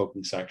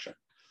non-smoking section.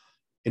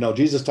 You know,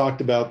 Jesus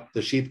talked about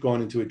the sheep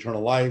going into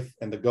eternal life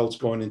and the goats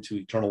going into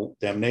eternal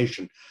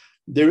damnation.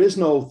 There is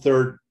no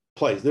third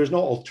place. There's no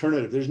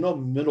alternative. There's no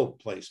middle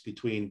place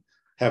between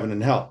heaven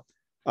and hell.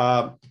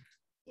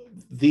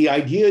 The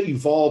idea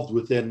evolved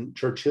within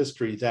church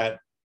history that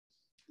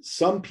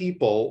some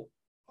people,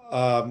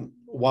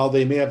 while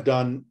they may have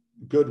done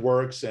good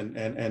works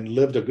and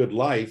lived a good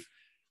life,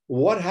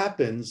 what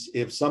happens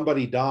if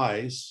somebody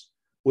dies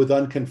with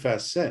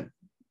unconfessed sin?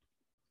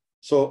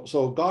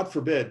 So God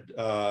forbid,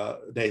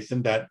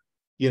 Nathan, that,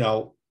 you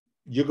know,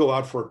 you go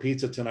out for a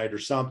pizza tonight or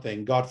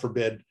something, God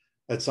forbid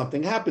that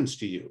something happens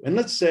to you. And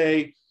let's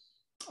say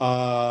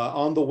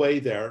on the way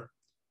there,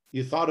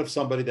 you thought of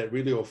somebody that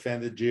really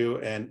offended you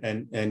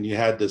and you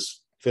had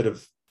this fit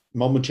of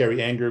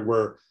momentary anger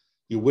where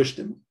you wished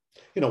them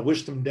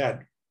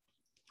dead.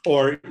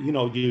 Or, you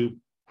know, you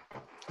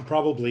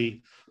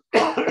probably,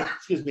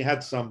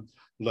 had some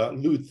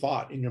lewd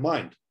thought in your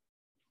mind,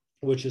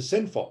 which is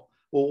sinful.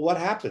 Well, what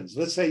happens?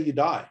 Let's say you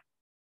die.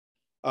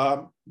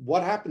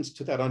 What happens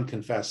to that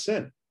unconfessed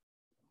sin?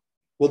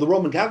 Well, the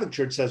Roman Catholic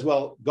Church says,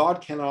 well,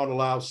 God cannot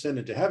allow sin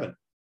into heaven.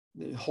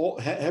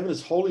 Heaven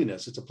is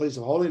holiness. It's a place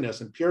of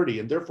holiness and purity.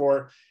 And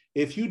therefore,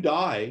 if you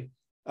die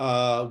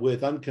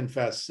with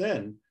unconfessed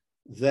sin,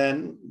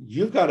 then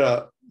you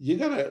gotta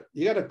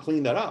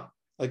clean that up.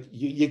 Like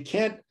you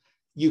can't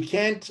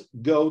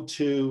go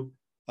to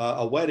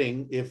a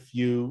wedding if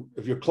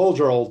your clothes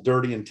are all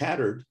dirty and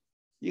tattered.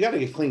 You got to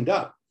get cleaned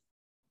up.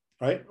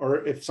 Right?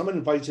 Or if someone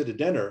invites you to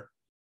dinner,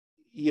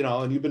 you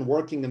know, and you've been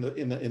working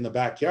in the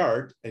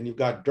backyard and you've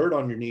got dirt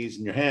on your knees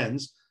and your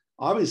hands,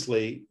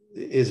 obviously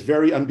is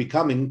very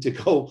unbecoming to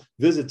go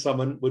visit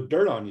someone with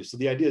dirt on you. So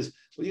the idea is,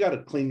 well, you got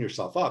to clean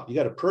yourself up. You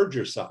got to purge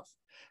yourself.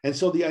 And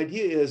so the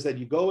idea is that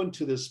you go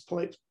into this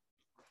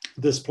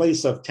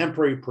place of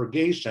temporary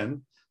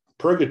purgation,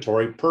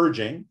 purgatory,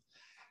 purging,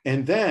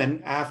 and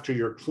then after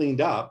you're cleaned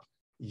up,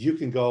 you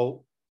can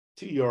go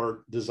to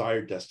your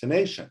desired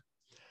destination.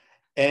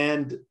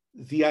 And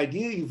the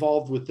idea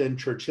evolved within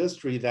church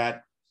history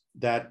that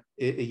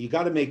you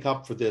got to make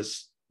up for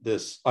this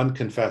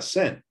unconfessed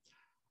sin.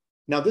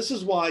 Now, this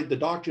is why the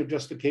doctrine of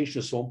justification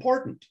is so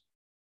important,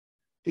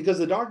 because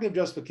the doctrine of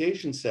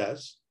justification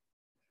says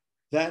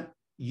that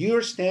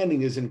your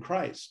standing is in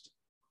Christ,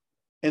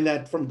 and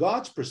that from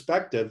God's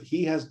perspective,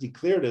 he has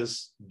declared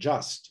us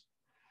just.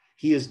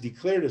 He has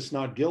declared us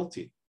not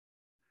guilty.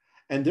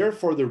 And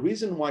therefore, the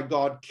reason why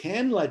God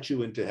can let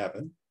you into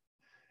heaven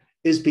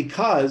is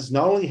because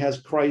not only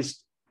has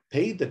Christ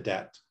paid the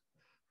debt,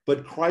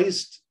 but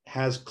Christ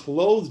has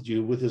clothed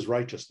you with his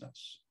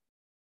righteousness.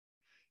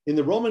 In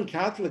the Roman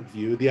Catholic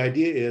view, the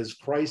idea is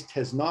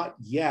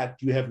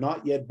you have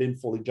not yet been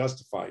fully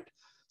justified.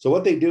 So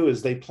what they do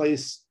is they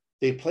place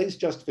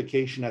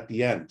justification at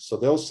the end. So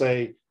they'll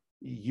say,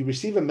 you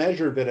receive a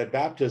measure of it at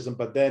baptism,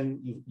 but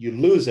then you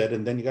lose it,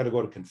 and then you got to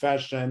go to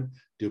confession,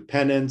 do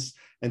penance,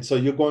 and so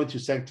you're going through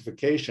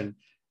sanctification.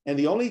 And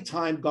the only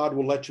time God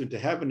will let you into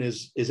heaven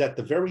is at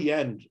the very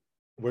end,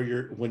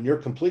 when you're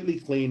completely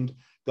cleaned.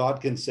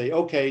 God can say,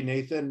 okay,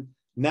 Nathan,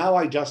 now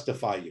I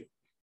justify you.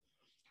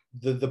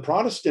 The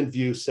Protestant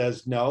view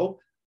says, no,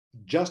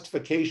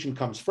 justification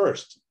comes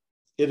first.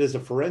 It is a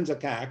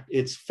forensic act.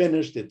 It's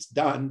finished. It's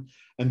done.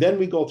 And then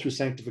we go through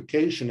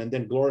sanctification, and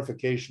then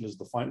glorification is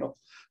the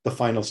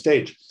final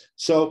stage.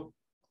 So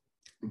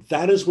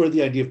that is where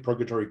the idea of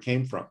purgatory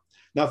came from.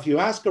 Now, if you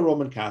ask a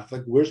Roman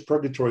Catholic, where's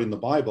purgatory in the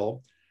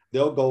Bible?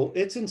 They'll go,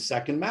 it's in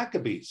 2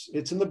 Maccabees.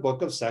 It's in the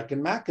book of 2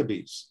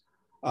 Maccabees,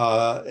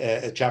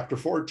 chapter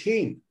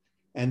 14.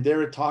 And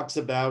there it talks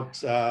about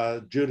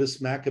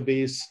Judas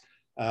Maccabeus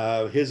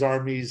His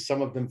armies,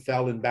 some of them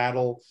fell in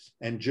battle,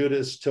 and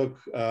Judas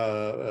took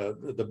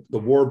the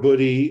war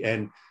booty,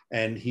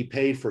 and he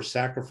paid for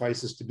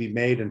sacrifices to be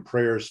made and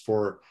prayers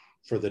for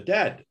the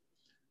dead.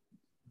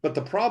 But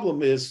the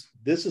problem is,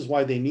 this is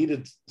why they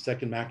needed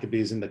Second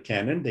Maccabees in the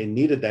canon. They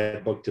needed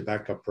that book to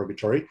back up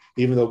purgatory,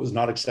 even though it was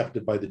not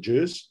accepted by the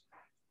Jews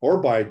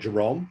or by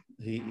Jerome,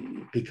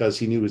 because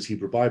he knew his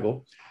Hebrew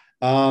Bible.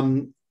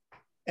 And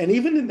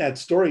even in that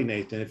story,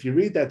 Nathan, if you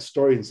read that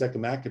story in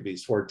Second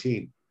Maccabees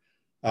 14,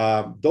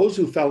 those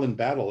who fell in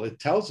battle, it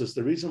tells us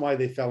the reason why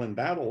they fell in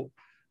battle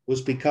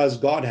was because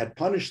God had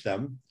punished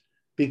them,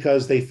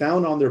 because they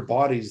found on their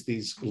bodies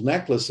these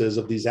necklaces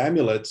of these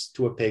amulets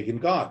to a pagan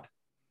god.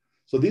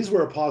 So these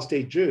were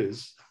apostate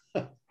Jews.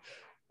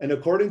 And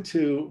according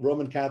to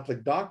Roman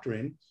Catholic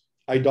doctrine,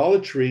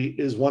 idolatry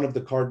is one of the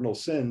cardinal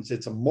sins.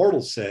 It's a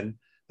mortal sin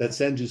that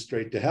sends you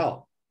straight to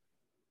hell.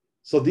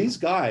 So these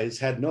guys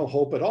had no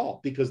hope at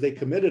all, because they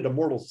committed a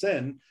mortal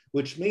sin,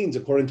 which means,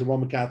 according to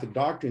Roman Catholic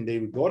doctrine, they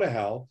would go to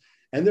hell,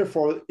 and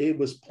therefore it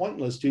was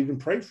pointless to even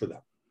pray for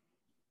them.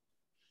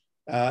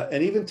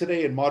 And even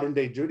today in modern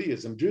day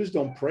Judaism, Jews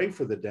don't pray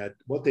for the dead.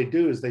 What they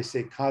do is they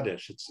say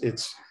Kaddish.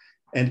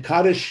 And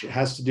Kaddish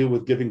has to do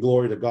with giving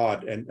glory to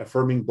God and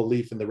affirming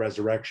belief in the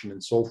resurrection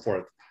and so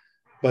forth.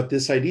 But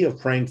this idea of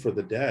praying for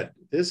the dead,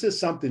 this is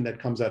something that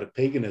comes out of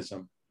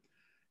paganism.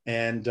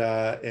 And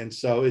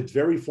so it's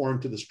very foreign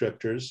to the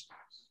scriptures.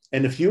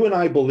 And if you and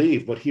I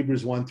believe what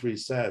Hebrews 1:3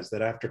 says,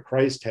 that after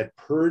Christ had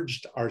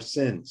purged our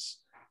sins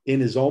in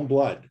his own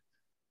blood,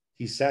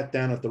 he sat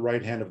down at the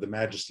right hand of the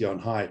Majesty on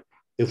high.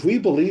 If we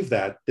believe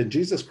that, then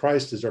Jesus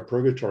Christ is our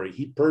purgatory.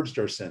 He purged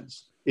our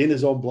sins in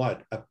his own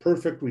blood, a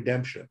perfect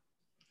redemption.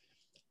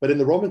 But in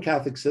the Roman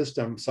Catholic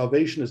system,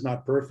 salvation is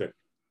not perfect.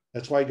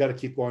 That's why you got to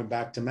keep going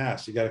back to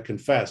Mass. You got to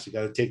confess. You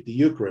got to take the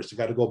Eucharist. You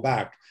got to go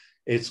back.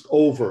 It's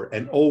over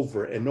and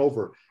over and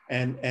over.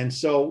 And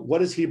so what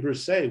does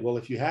Hebrews say? Well,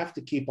 if you have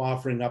to keep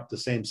offering up the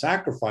same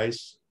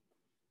sacrifice,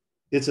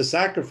 it's a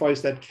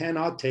sacrifice that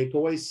cannot take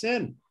away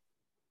sin.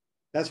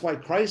 That's why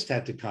Christ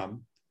had to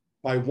come.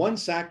 By one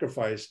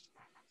sacrifice,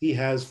 he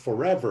has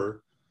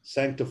forever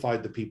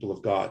sanctified the people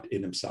of God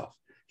in himself.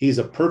 He's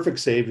a perfect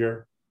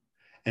Savior.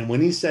 And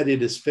when he said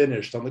it is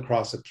finished on the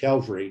cross of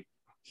Calvary,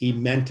 he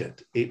meant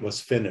it. It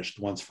was finished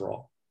once for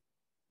all.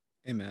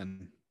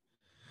 Amen.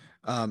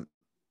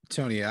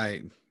 Tony,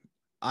 I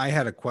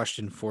had a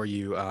question for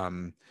you.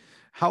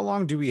 How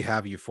long do we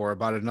have you for?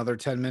 About another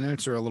 10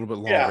 minutes or a little bit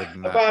longer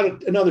than that?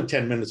 About another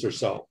 10 minutes or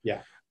so.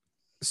 Yeah.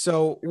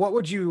 So what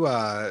would you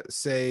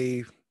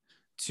say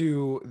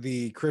to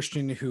the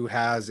Christian who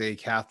has a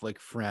Catholic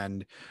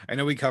friend? I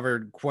know we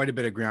covered quite a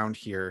bit of ground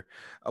here,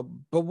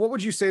 but what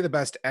would you say the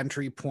best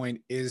entry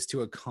point is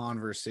to a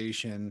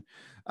conversation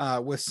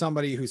with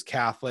somebody who's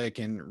Catholic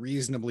and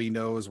reasonably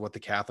knows what the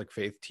Catholic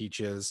faith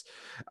teaches?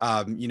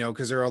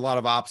 Because there are a lot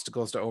of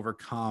obstacles to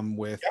overcome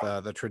with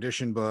the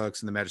tradition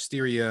books and the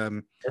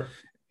magisterium, Sure.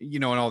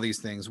 And all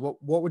these things.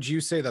 What would you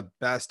say the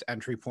best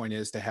entry point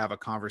is to have a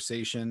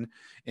conversation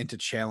and to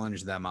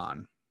challenge them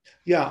on?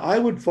 Yeah, I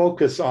would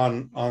focus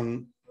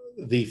on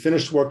the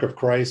finished work of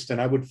Christ,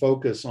 and I would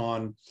focus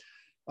on,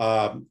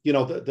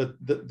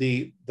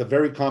 the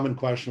very common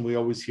question we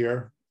always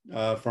hear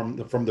from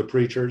the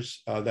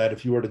preachers, that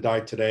if you were to die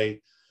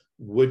today,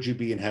 would you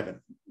be in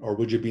heaven, or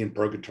would you be in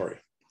purgatory,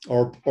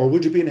 or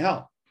would you be in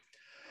hell?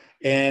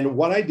 And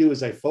what I do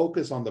is I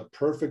focus on the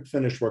perfect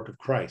finished work of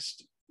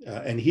Christ,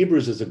 and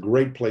Hebrews is a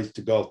great place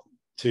to go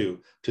to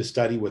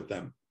study with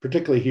them,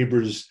 particularly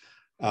Hebrews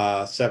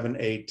 7,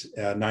 8,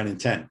 9, and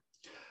 10.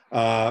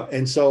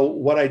 And so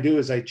what I do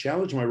is I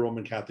challenge my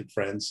Roman Catholic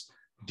friends: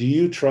 do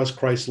you trust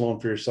Christ alone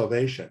for your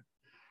salvation?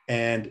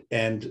 And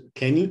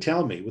can you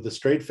tell me with a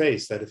straight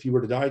face that if you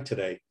were to die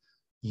today,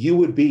 you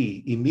would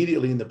be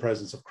immediately in the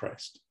presence of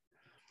Christ?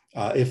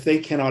 If they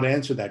cannot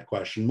answer that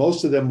question,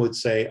 most of them would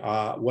say,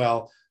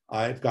 well,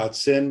 I've got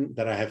sin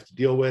that I have to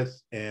deal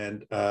with,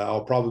 and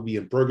I'll probably be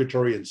in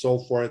purgatory and so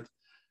forth.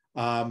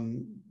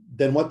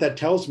 Then what that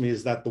tells me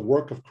is that the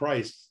work of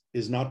Christ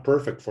is not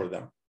perfect for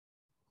them.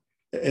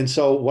 And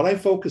so what I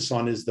focus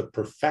on is the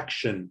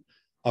perfection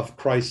of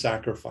Christ's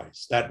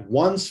sacrifice, that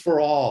once for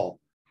all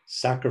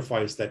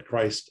sacrifice that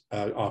Christ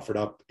offered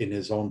up in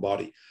his own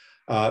body.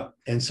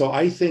 And so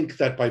I think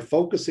that by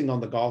focusing on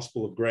the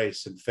gospel of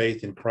grace and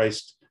faith in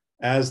Christ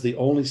as the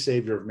only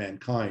savior of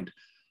mankind,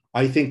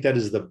 I think that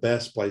is the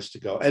best place to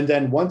go. And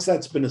then once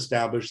that's been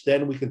established,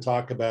 then we can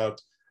talk about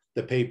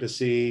the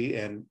papacy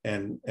and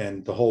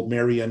the whole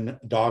Marian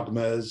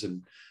dogmas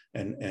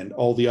and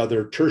all the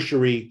other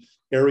tertiary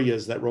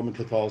areas that Roman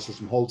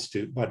Catholicism holds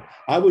to. But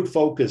I would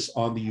focus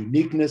on the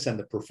uniqueness and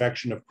the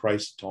perfection of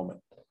Christ's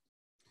atonement.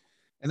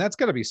 And that's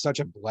got to be such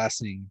a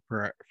blessing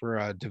for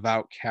a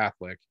devout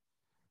Catholic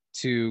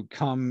to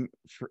come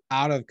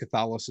out of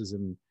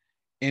Catholicism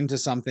into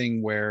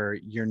something where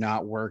you're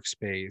not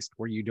works-based,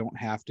 where you don't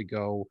have to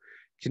go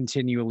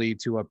continually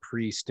to a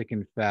priest to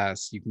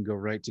confess. You can go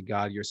right to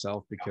God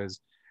yourself because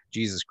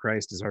Jesus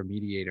Christ is our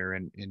mediator.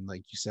 And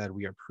like you said,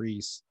 we are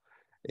priests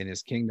in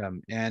his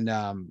kingdom. And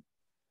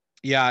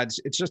Yeah,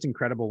 it's just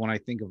incredible when I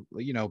think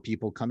of,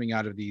 people coming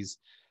out of these,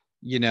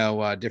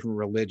 different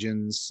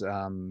religions,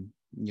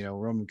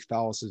 Roman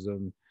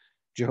Catholicism,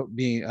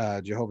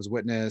 Jehovah's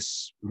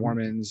Witness,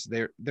 Mormons.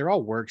 They're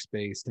all works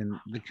based, and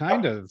the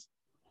kind of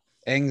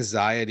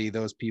anxiety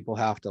those people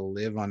have to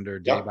live under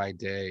day by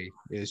day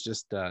is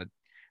just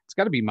it's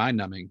got to be mind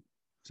numbing.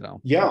 So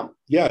yeah,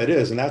 it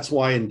is. And that's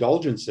why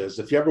indulgences,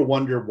 if you ever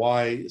wonder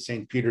why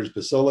St. Peter's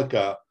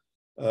Basilica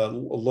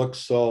looks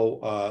so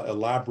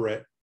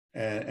elaborate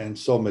and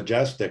so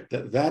majestic,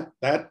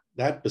 that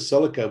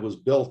basilica was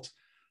built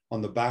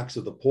on the backs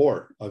of the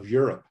poor of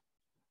Europe.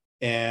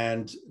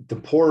 And the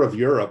poor of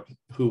Europe,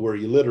 who were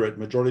illiterate,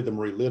 majority of them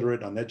were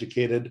illiterate,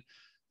 uneducated,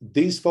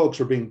 these folks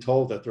were being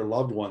told that their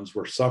loved ones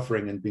were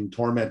suffering and being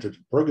tormented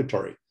in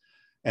purgatory.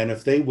 And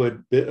if they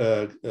would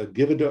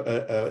give a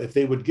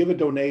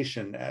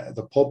donation,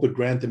 the Pope would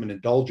grant them an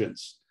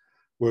indulgence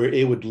where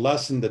it would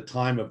lessen the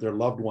time of their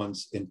loved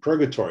ones in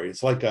purgatory.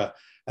 It's like a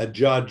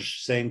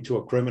judge saying to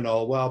a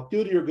criminal, well,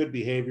 due to your good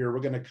behavior, we're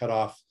going to cut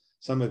off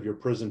some of your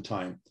prison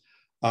time.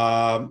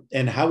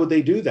 And how would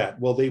they do that?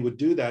 Well, they would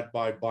do that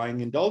by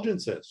buying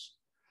indulgences.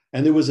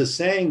 And there was a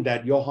saying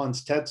that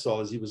Johannes Tetzel,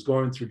 as he was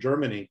going through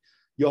Germany,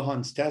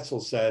 Johannes Tetzel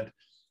said,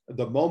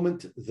 the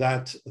moment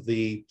that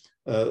the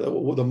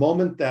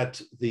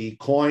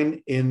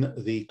coin in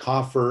the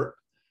coffer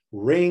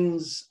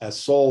rings, a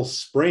soul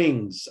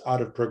springs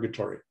out of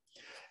purgatory.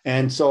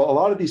 And so a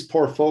lot of these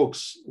poor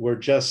folks were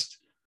just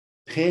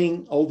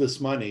paying all this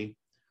money.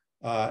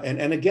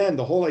 And again,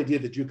 the whole idea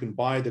that you can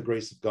buy the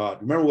grace of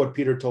God. Remember what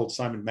Peter told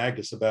Simon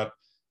Magus about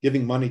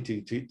giving money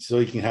to so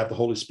you can have the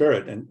Holy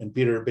Spirit. And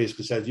Peter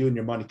basically says, you and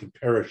your money can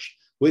perish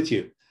with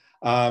you.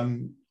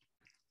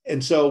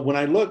 And so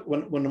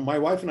when my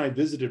wife and I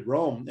visited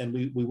Rome and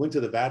we went to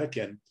the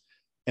Vatican,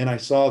 and I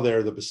saw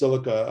there the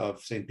Basilica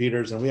of St.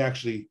 Peter's, and we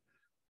actually,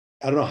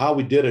 I don't know how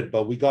we did it,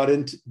 but we got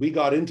into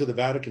the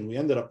Vatican. We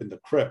ended up in the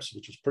crypts,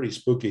 which was pretty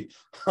spooky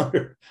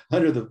under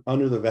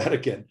the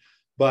Vatican.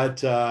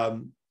 But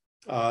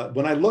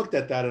when I looked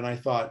at that and I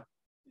thought,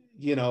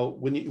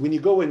 when you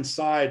go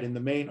inside in the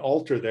main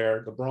altar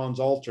there, the bronze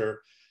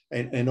altar,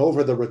 and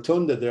over the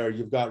rotunda there,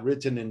 you've got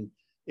written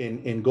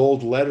in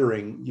gold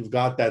lettering, you've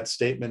got that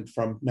statement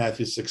from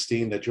Matthew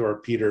 16 that you are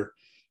Peter,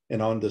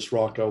 and on this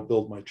rock I'll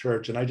build my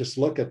church. And I just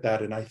look at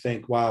that and I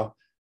think, wow,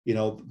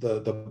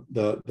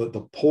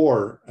 the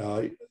poor,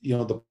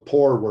 the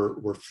poor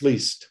were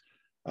fleeced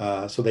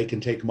so they can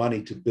take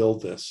money to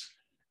build this.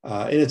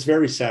 And it's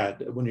very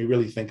sad when you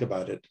really think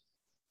about it.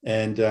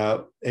 And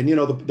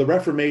the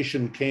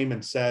Reformation came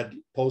and said,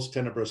 post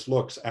tenebris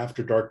lux,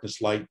 after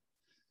darkness light.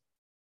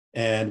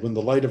 And when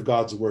the light of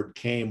God's word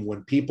came,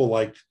 when people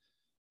like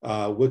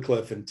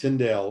Wycliffe and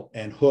Tyndale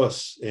and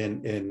Hus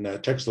in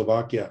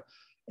Czechoslovakia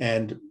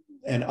and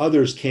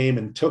others came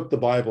and took the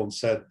Bible and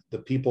said the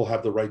people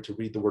have the right to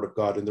read the word of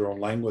God in their own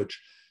language.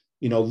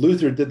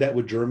 Luther did that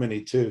with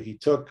Germany too. He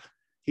took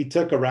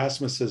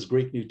Erasmus's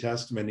Greek New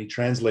Testament, he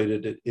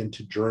translated it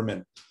into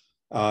German.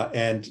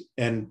 And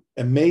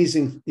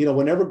amazing,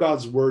 whenever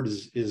God's word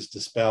is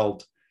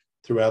dispelled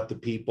throughout the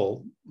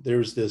people,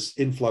 there's this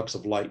influx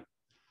of light.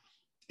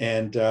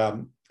 And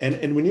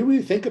when you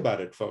really think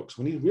about it, folks,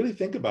 when you really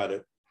think about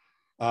it,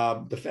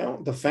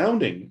 the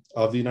founding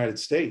of the United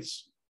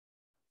States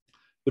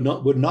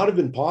would not have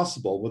been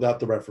possible without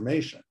the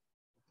Reformation.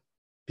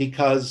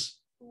 Because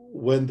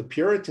when the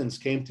Puritans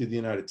came to the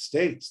United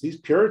States, these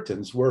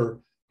Puritans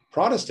were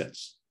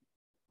Protestants.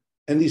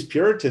 And these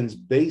Puritans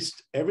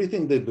based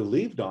everything they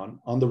believed on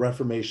the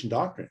Reformation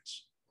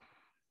doctrines.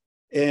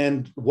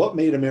 And what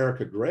made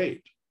America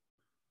great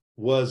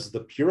was the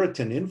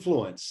Puritan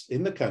influence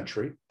in the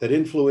country that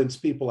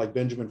influenced people like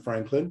Benjamin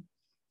Franklin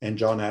and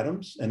John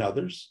Adams and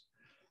others.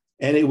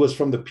 And it was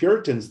from the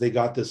Puritans they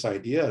got this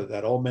idea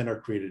that all men are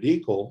created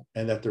equal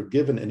and that they're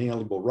given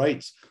inalienable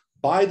rights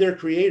by their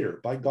creator,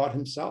 by God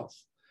himself.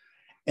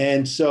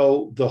 And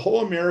so the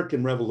whole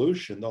American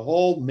Revolution, the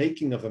whole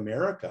making of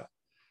America,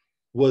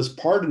 was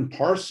part and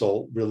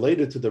parcel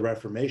related to the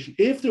Reformation.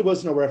 If there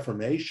was no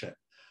Reformation,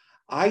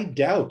 I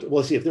doubt,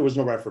 if there was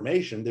no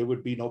Reformation, there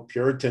would be no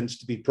Puritans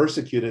to be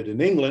persecuted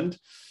in England,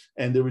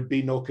 and there would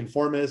be no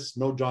conformists,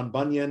 no John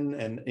Bunyan,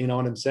 and you know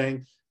what I'm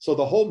saying? So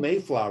the whole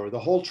Mayflower, the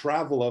whole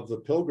travel of the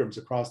pilgrims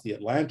across the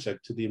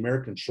Atlantic to the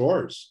American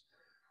shores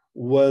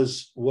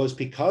was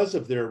because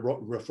of their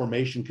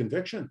Reformation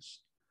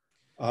convictions.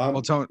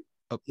 Well, Tony,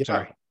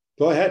 sorry.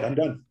 Go ahead, I'm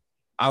done.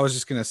 I was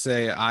just going to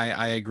say,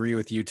 I agree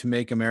with you. To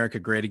make America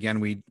great again,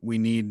 we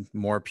need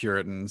more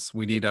Puritans.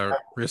 We need a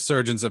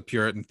resurgence of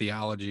Puritan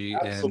theology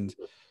and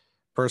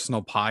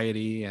personal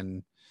piety.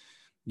 And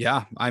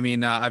yeah, I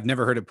mean, I've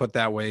never heard it put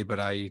that way, but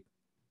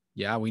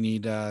we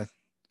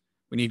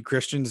need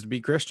Christians to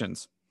be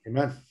Christians.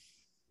 Amen.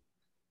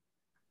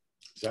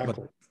 Exactly.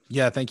 But,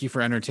 yeah. Thank you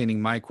for entertaining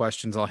my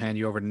questions. I'll hand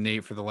you over to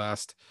Nate for the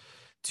last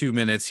 2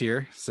 minutes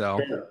here. So.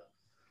 Sure.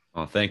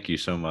 Oh, thank you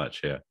so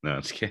much. Yeah, no,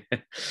 it's kidding.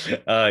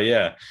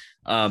 Yeah.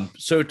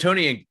 So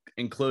Tony,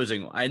 in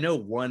closing, I know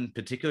one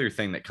particular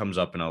thing that comes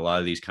up in a lot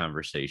of these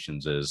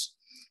conversations is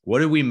what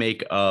do we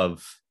make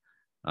of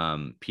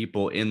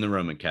people in the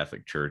Roman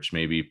Catholic Church,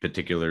 maybe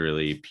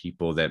particularly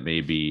people that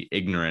may be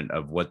ignorant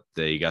of what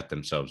they got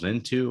themselves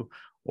into,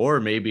 or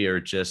maybe are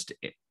just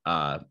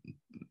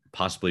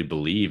possibly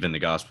believe in the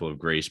gospel of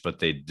grace, but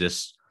they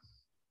just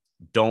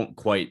don't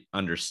quite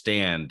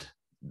understand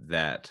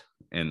that.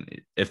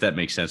 And if that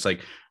makes sense,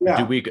 like,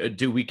 Yeah.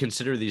 do we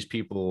consider these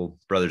people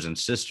brothers and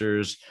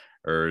sisters,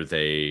 or are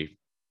they,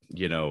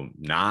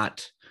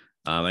 not?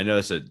 I know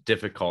it's a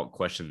difficult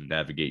question to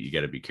navigate. You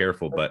got to be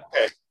careful, but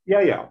okay.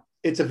 Yeah.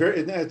 It's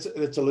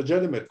a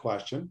legitimate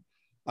question.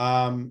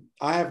 I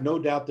have no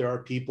doubt there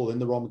are people in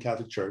the Roman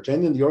Catholic Church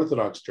and in the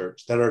Orthodox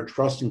Church that are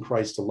trusting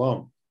Christ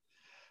alone.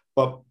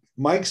 But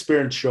my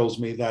experience shows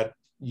me that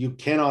you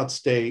cannot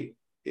stay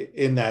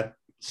in that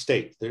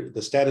state.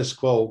 The status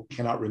quo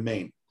cannot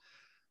remain,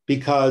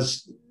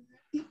 because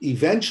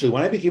eventually,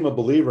 when I became a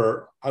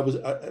believer,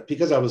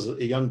 because I was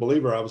a young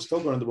believer, I was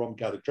still going to the Roman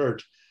Catholic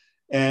Church.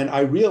 And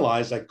I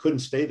realized I couldn't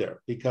stay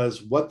there,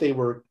 because what they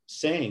were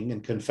saying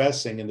and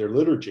confessing in their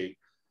liturgy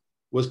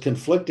was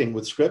conflicting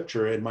with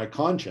Scripture and my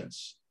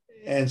conscience.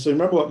 And so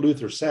remember what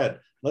Luther said: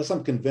 unless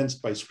I'm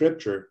convinced by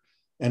Scripture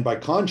and by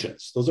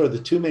conscience, those are the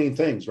two main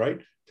things, right?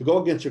 To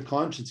go against your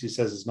conscience, he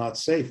says, is not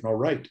safe nor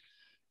right.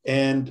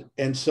 And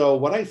so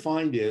what I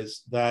find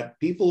is that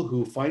people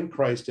who find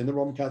Christ in the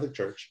Roman Catholic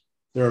Church,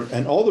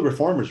 and all the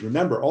reformers,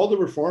 remember, all the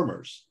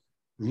reformers,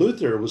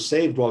 Luther was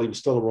saved while he was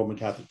still a Roman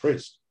Catholic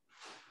priest.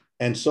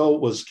 And so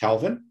was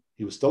Calvin.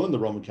 He was still in the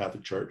Roman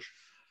Catholic Church.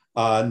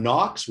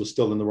 Knox was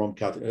still in the Roman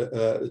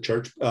Catholic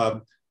Church.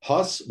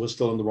 Huss was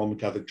still in the Roman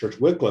Catholic Church.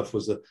 Wycliffe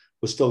was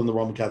still in the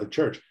Roman Catholic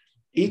Church.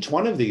 Each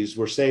one of these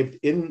were saved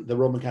in the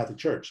Roman Catholic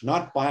Church,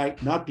 not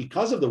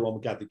because of the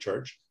Roman Catholic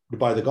Church, but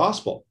by the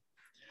gospel.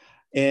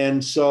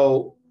 And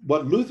so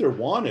what Luther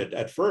wanted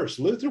at first,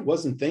 Luther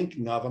wasn't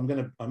thinking of, I'm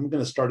going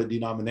to start a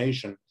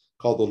denomination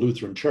called the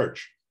Lutheran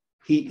Church.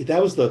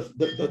 That was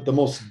the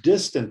most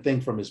distant thing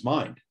from his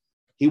mind.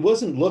 He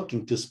wasn't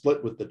looking to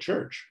split with the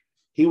church.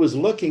 He was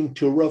looking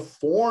to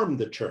reform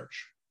the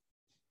church.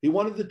 He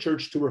wanted the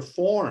church to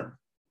reform,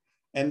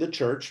 and the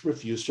church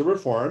refused to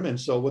reform. And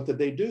so what did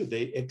they do?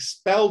 They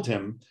expelled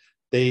him.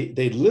 They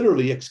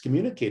literally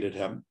excommunicated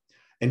him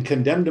and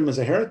condemned him as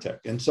a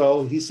heretic. And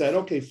so he said,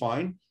 okay,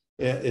 fine.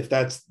 If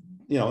that's,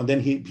 and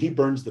then he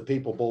burns the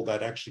papal bull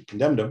that actually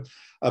condemned him.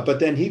 But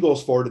then he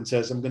goes forward and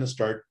says, I'm going to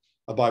start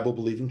a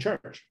Bible-believing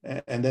church.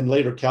 And then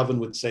later Calvin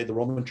would say the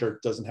Roman Church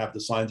doesn't have the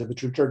signs of a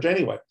true church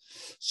anyway.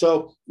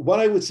 So what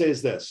I would say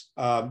is this: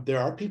 there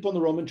are people in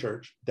the Roman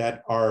Church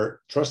that are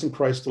trusting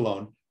Christ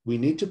alone. We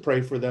need to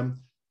pray for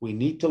them. We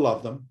need to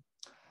love them.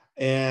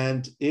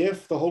 And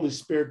if the Holy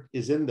Spirit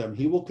is in them,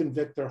 he will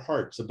convict their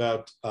hearts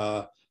about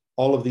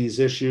all of these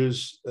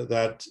issues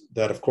that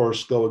of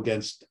course go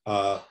against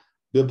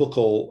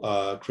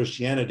biblical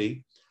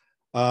Christianity.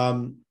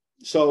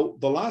 So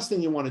the last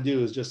thing you want to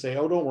do is just say,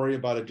 oh, don't worry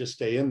about it, just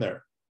stay in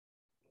there.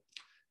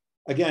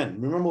 Again,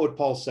 remember what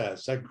Paul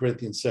says, 2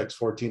 Corinthians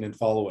 6:14 and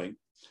following.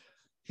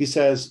 He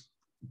says,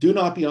 do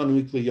not be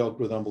unequally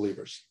yoked with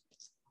unbelievers.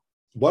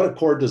 What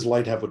accord does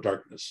light have with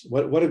darkness?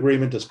 What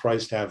agreement does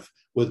Christ have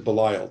with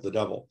Belial, the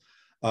devil?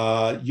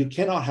 You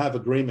cannot have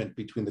agreement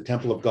between the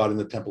temple of God and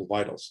the temple of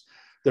idols.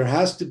 There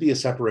has to be a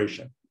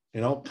separation.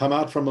 Come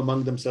out from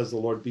among them, says the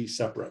Lord, be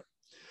separate.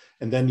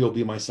 And then you'll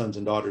be my sons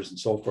and daughters, and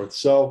so forth.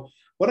 So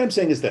what I'm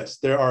saying is this: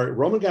 there are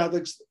Roman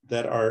Catholics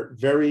that are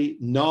very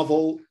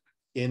novel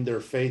in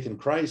their faith in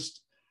Christ,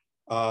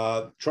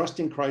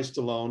 trusting Christ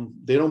alone.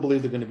 They don't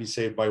believe they're going to be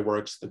saved by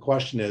works. The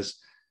question is,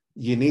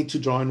 you need to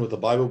join with a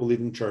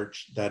Bible-believing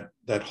church that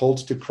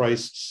holds to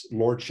Christ's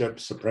lordship,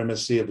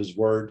 supremacy of his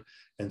word,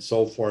 and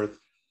so forth.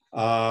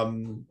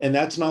 And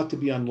that's not to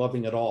be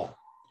unloving at all.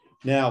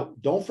 Now,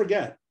 don't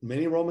forget,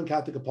 many Roman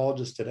Catholic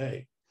apologists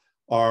today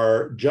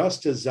are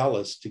just as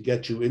zealous to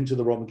get you into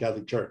the Roman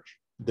Catholic Church.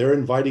 They're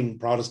inviting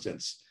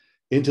Protestants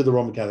into the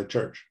Roman Catholic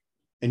Church.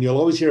 And you'll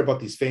always hear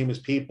about these famous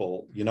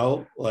people,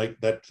 like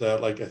that,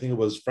 like I think it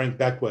was Frank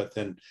Beckwith,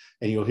 and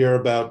you'll hear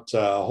about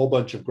a whole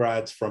bunch of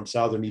grads from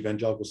Southern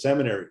Evangelical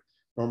Seminary,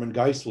 Norman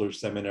Geisler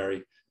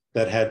Seminary,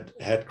 that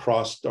had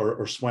crossed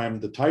or swam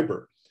the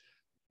Tiber.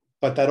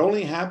 But that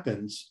only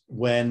happens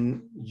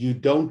when you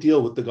don't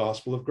deal with the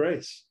gospel of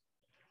grace.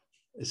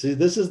 See,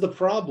 this is the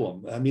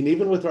problem. I mean,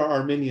 even with our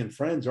Arminian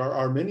friends,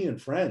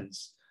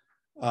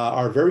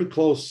 are very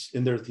close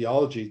in their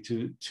theology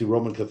to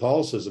Roman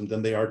Catholicism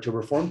than they are to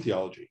Reformed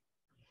theology.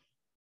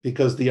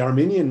 Because the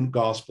Arminian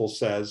gospel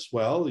says,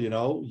 well,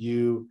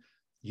 you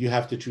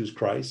have to choose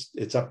Christ.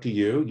 It's up to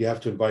you. You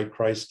have to invite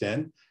Christ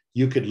in.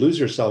 You could lose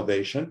your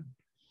salvation.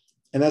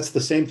 And that's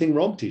the same thing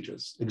Rome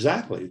teaches.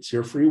 Exactly. It's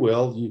your free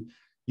will.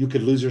 You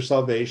could lose your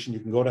salvation.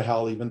 You can go to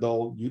hell even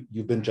though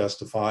you've been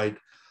justified.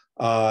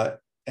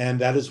 And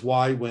that is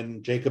why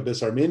when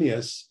Jacobus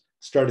Arminius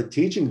started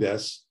teaching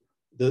this,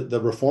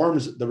 the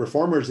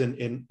reformers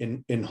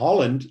in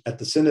Holland at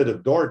the Synod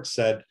of Dort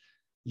said,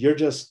 you're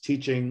just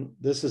teaching,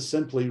 this is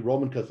simply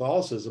Roman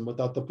Catholicism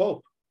without the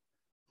Pope.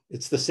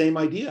 It's the same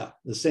idea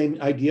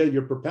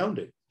you're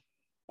propounding.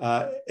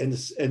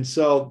 And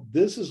so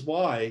this is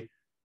why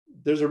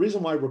there's a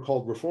reason why we're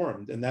called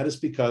Reformed, and that is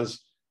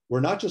because we're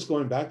not just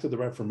going back to the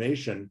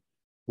Reformation,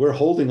 we're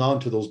holding on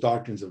to those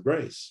doctrines of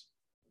grace.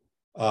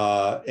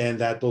 And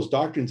that those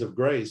doctrines of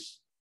grace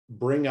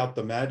bring out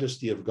the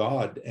majesty of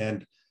God,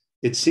 and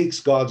it seeks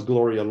God's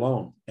glory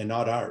alone and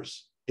not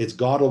ours. It's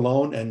God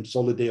alone, and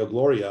Soli Deo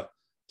Gloria,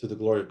 to the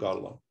glory of God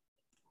alone.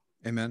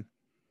 Amen.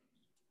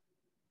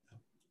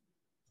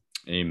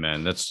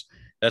 Amen.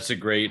 That's a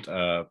great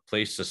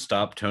place to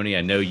stop, Tony.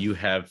 I know you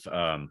have,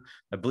 I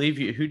believe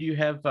you. Who do you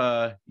have?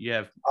 You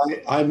have.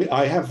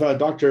 I have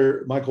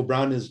Dr. Michael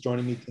Brown is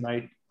joining me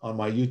tonight on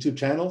my YouTube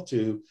channel.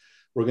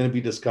 We're going to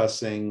be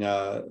discussing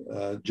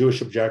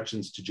Jewish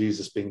objections to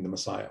Jesus being the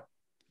Messiah.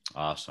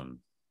 Awesome.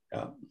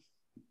 Yeah.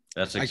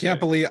 That's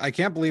exciting. I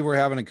can't believe we're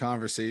having a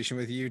conversation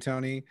with you,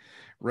 Tony,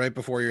 right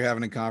before you're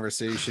having a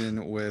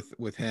conversation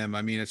with him.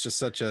 I mean, it's just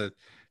such a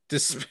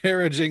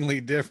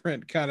disparagingly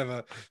different kind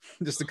of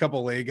just a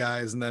couple lay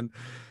guys and then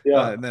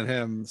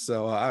him.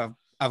 So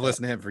I've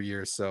listened to him for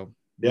years. So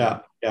yeah.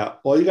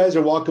 Well, you guys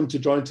are welcome to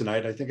join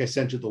tonight. I think I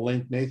sent you the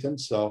link, Nathan.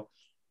 So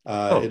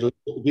it'll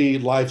be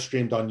live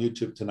streamed on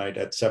YouTube tonight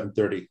at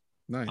 7:30.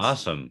 Nice.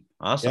 Awesome.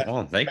 Yeah.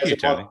 Well, thank you,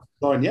 Tony.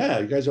 Yeah,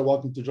 you guys are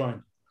welcome to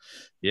join.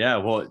 Yeah,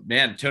 well,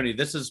 man, Tony,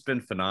 this has been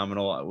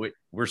phenomenal.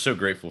 We're so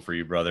grateful for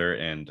you, brother,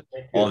 and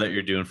all that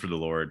you're doing for the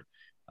Lord.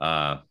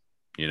 We're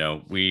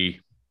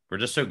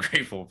just so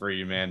grateful for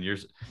you, man.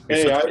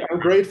 I'm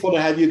grateful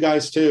to have you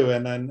guys too,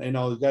 and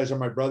you guys are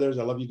my brothers.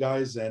 I love you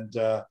guys, and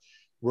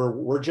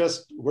we're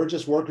just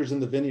workers in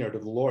the vineyard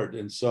of the Lord,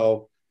 and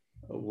so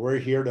we're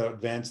here to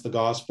advance the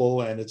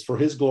gospel, and it's for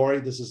His glory.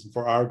 This isn't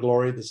for our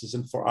glory. This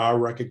isn't for our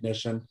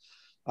recognition.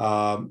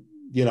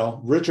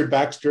 Richard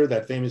Baxter,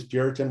 that famous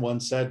Puritan,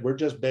 once said, "We're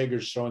just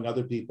beggars showing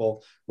other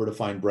people where to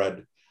find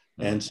bread,"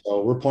 and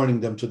so we're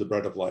pointing them to the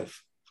bread of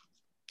life.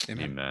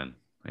 Amen.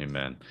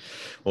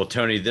 Well,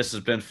 Tony, this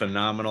has been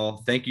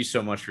phenomenal. Thank you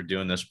so much for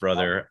doing this,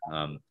 brother.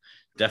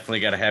 Definitely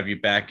got to have you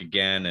back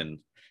again, and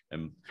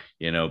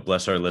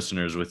bless our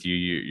listeners with you.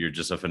 You're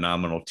just a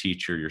phenomenal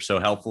teacher. You're so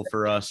helpful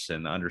for us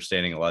and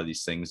understanding a lot of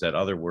these things that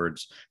other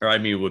words,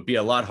 would be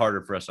a lot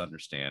harder for us to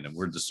understand. And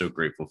we're just so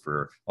grateful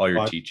for all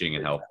your teaching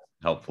and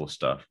helpful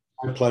stuff.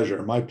 My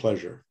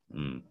pleasure.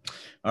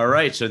 All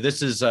right. So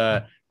this is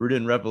Rooted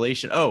in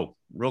Revelation. Oh,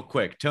 real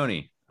quick,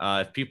 Tony,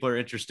 if people are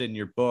interested in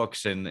your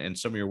books and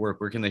some of your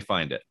work, where can they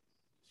find it?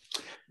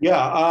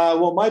 Yeah.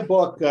 Well, my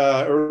book,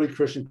 Early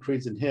Christian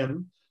Creeds and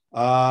Hymn,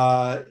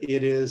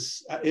 it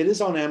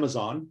is on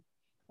Amazon.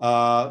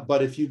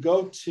 But if you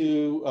go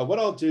to what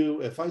I'll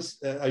do,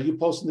 are you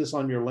posting this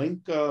on your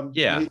link?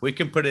 Yeah, we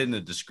can put it in the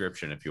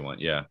description if you want.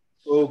 Yeah.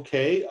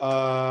 Okay.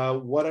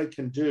 What I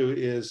can do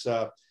is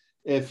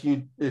if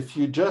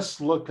you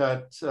just look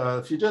at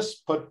if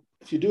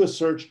you do a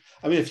search,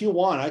 if you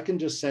want, I can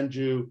just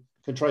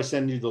try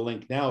sending you the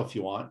link now if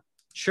you want.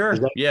 Sure.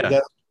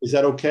 Is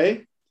that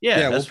okay?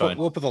 Yeah, that's fine.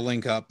 We'll put the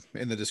link up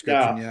in the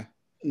description. Yeah.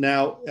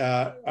 Now,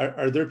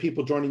 are there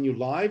people joining you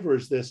live, or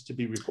is this to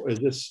be recorded? Is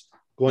this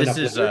going up?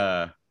 This is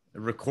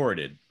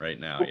recorded right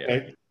now.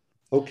 Okay.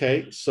 Yeah.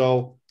 Okay.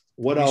 So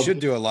we should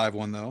do a live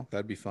one though.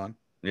 That'd be fun.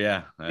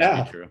 Yeah,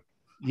 that'd be true.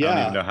 Yeah. I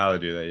don't even know how to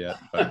do that yet.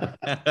 But.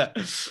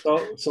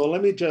 So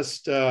let me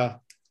just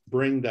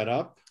bring that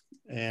up,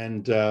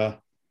 and I'm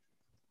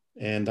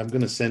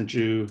going to send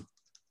you.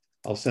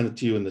 I'll send it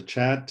to you in the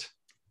chat.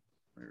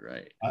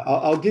 Right.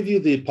 I'll give you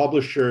the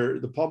publisher.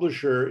 The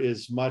publisher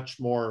is much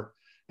more.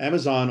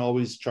 Amazon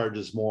always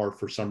charges more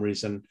for some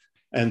reason,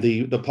 and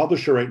the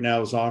publisher right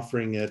now is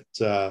offering it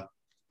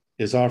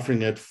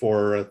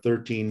for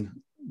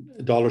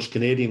 $13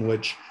 Canadian,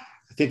 which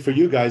I think for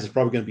you guys is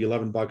probably going to be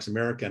 $11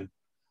 American.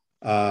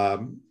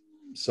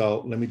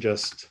 So let me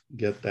just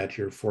get that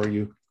here for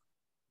you.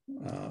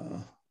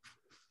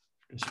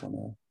 Just want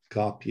to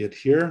copy it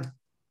here.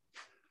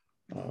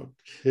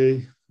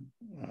 Okay.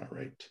 All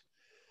right.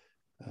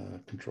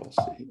 Control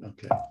C.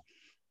 Okay.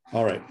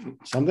 All right.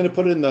 So I'm going to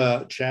put it in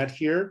the chat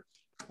here.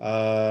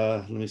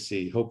 Let me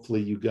see.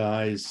 Hopefully you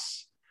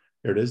guys,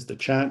 there it is, the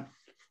chat.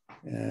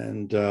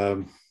 And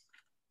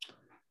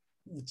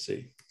let's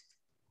see.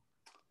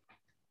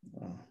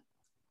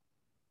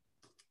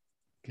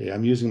 Okay.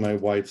 I'm using my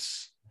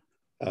wife's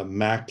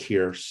Mac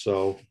here.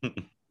 So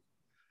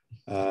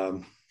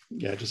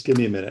yeah, just give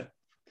me a minute.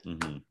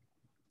 Mm-hmm.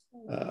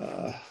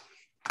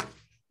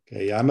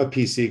 Okay. Yeah, I'm a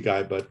PC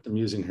guy, but I'm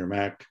using her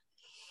Mac.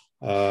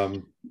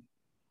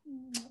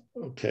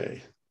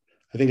 Okay.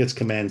 I think it's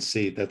Command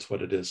C. That's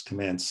what it is.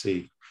 Command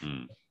C.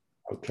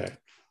 Okay.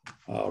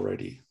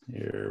 Alrighty.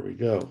 Here we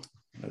go.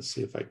 Let's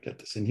see if I get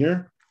this in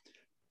here.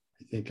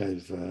 I think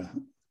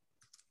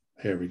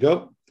here we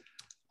go.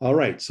 All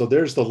right. So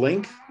there's the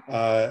link.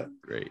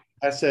 Great.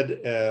 Hesed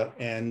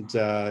and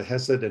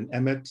Hesed and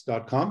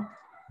Emet.com.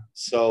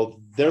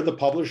 So they're the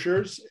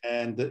publishers,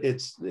 and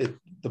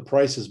the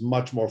price is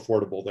much more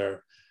affordable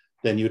there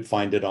than you'd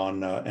find it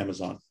on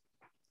Amazon.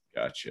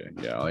 Gotcha.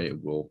 Yeah, I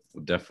will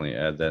definitely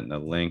add that in the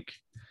link.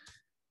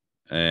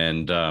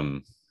 And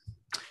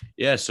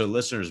so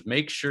listeners,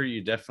 make sure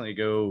you definitely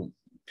go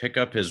pick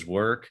up his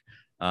work.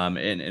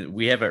 And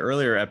we have an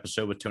earlier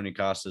episode with Tony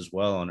Costa as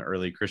well on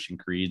early Christian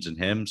creeds and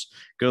hymns.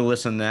 Go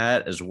listen to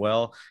that as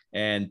well.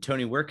 And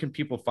Tony, where can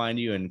people find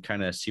you and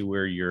kind of see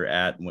where you're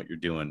at and what you're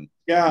doing?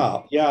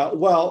 Yeah.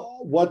 Well,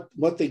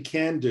 what they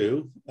can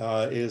do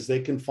is they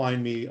can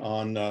find me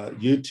on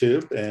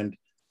YouTube, and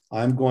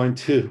I'm going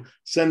to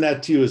send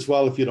that to you as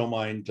well, if you don't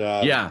mind.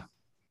 Yeah,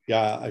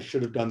 I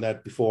should have done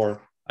that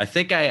before. I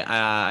think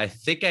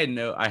I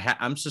know.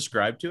 I'm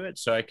subscribed to it,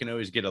 so I can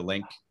always get a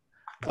link.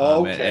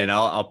 Okay. And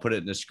I'll put it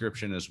in the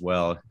description as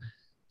well.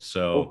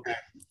 So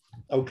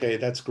okay,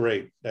 that's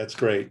great.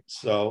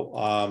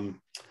 So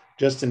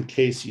just in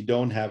case you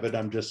don't have it,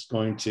 I'm just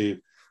going to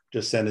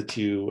just send it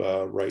to you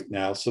right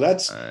now. So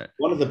that's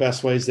one of the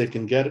best ways they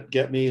can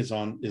get me is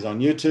on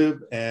YouTube,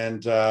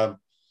 and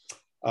and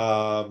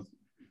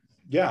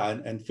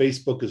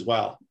Facebook as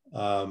well.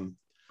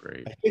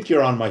 Great. I think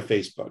you're on my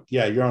Facebook.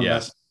 Yeah, you're on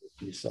Messenger.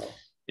 So.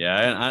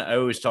 Yeah, and I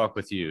always talk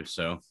with you,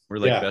 so we're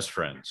like best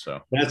friends.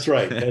 So that's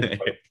right.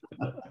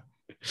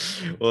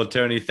 Well,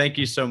 Tony, thank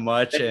you so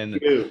much.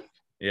 Thank you.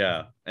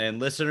 Yeah, and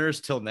listeners,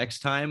 till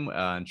next time,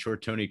 I'm sure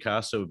Tony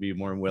Costa would be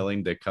more than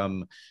willing to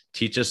come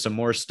teach us some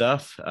more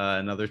stuff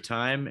another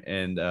time.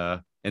 And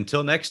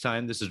until next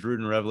time, this is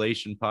Root in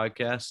Revelation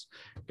podcast.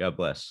 God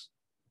bless.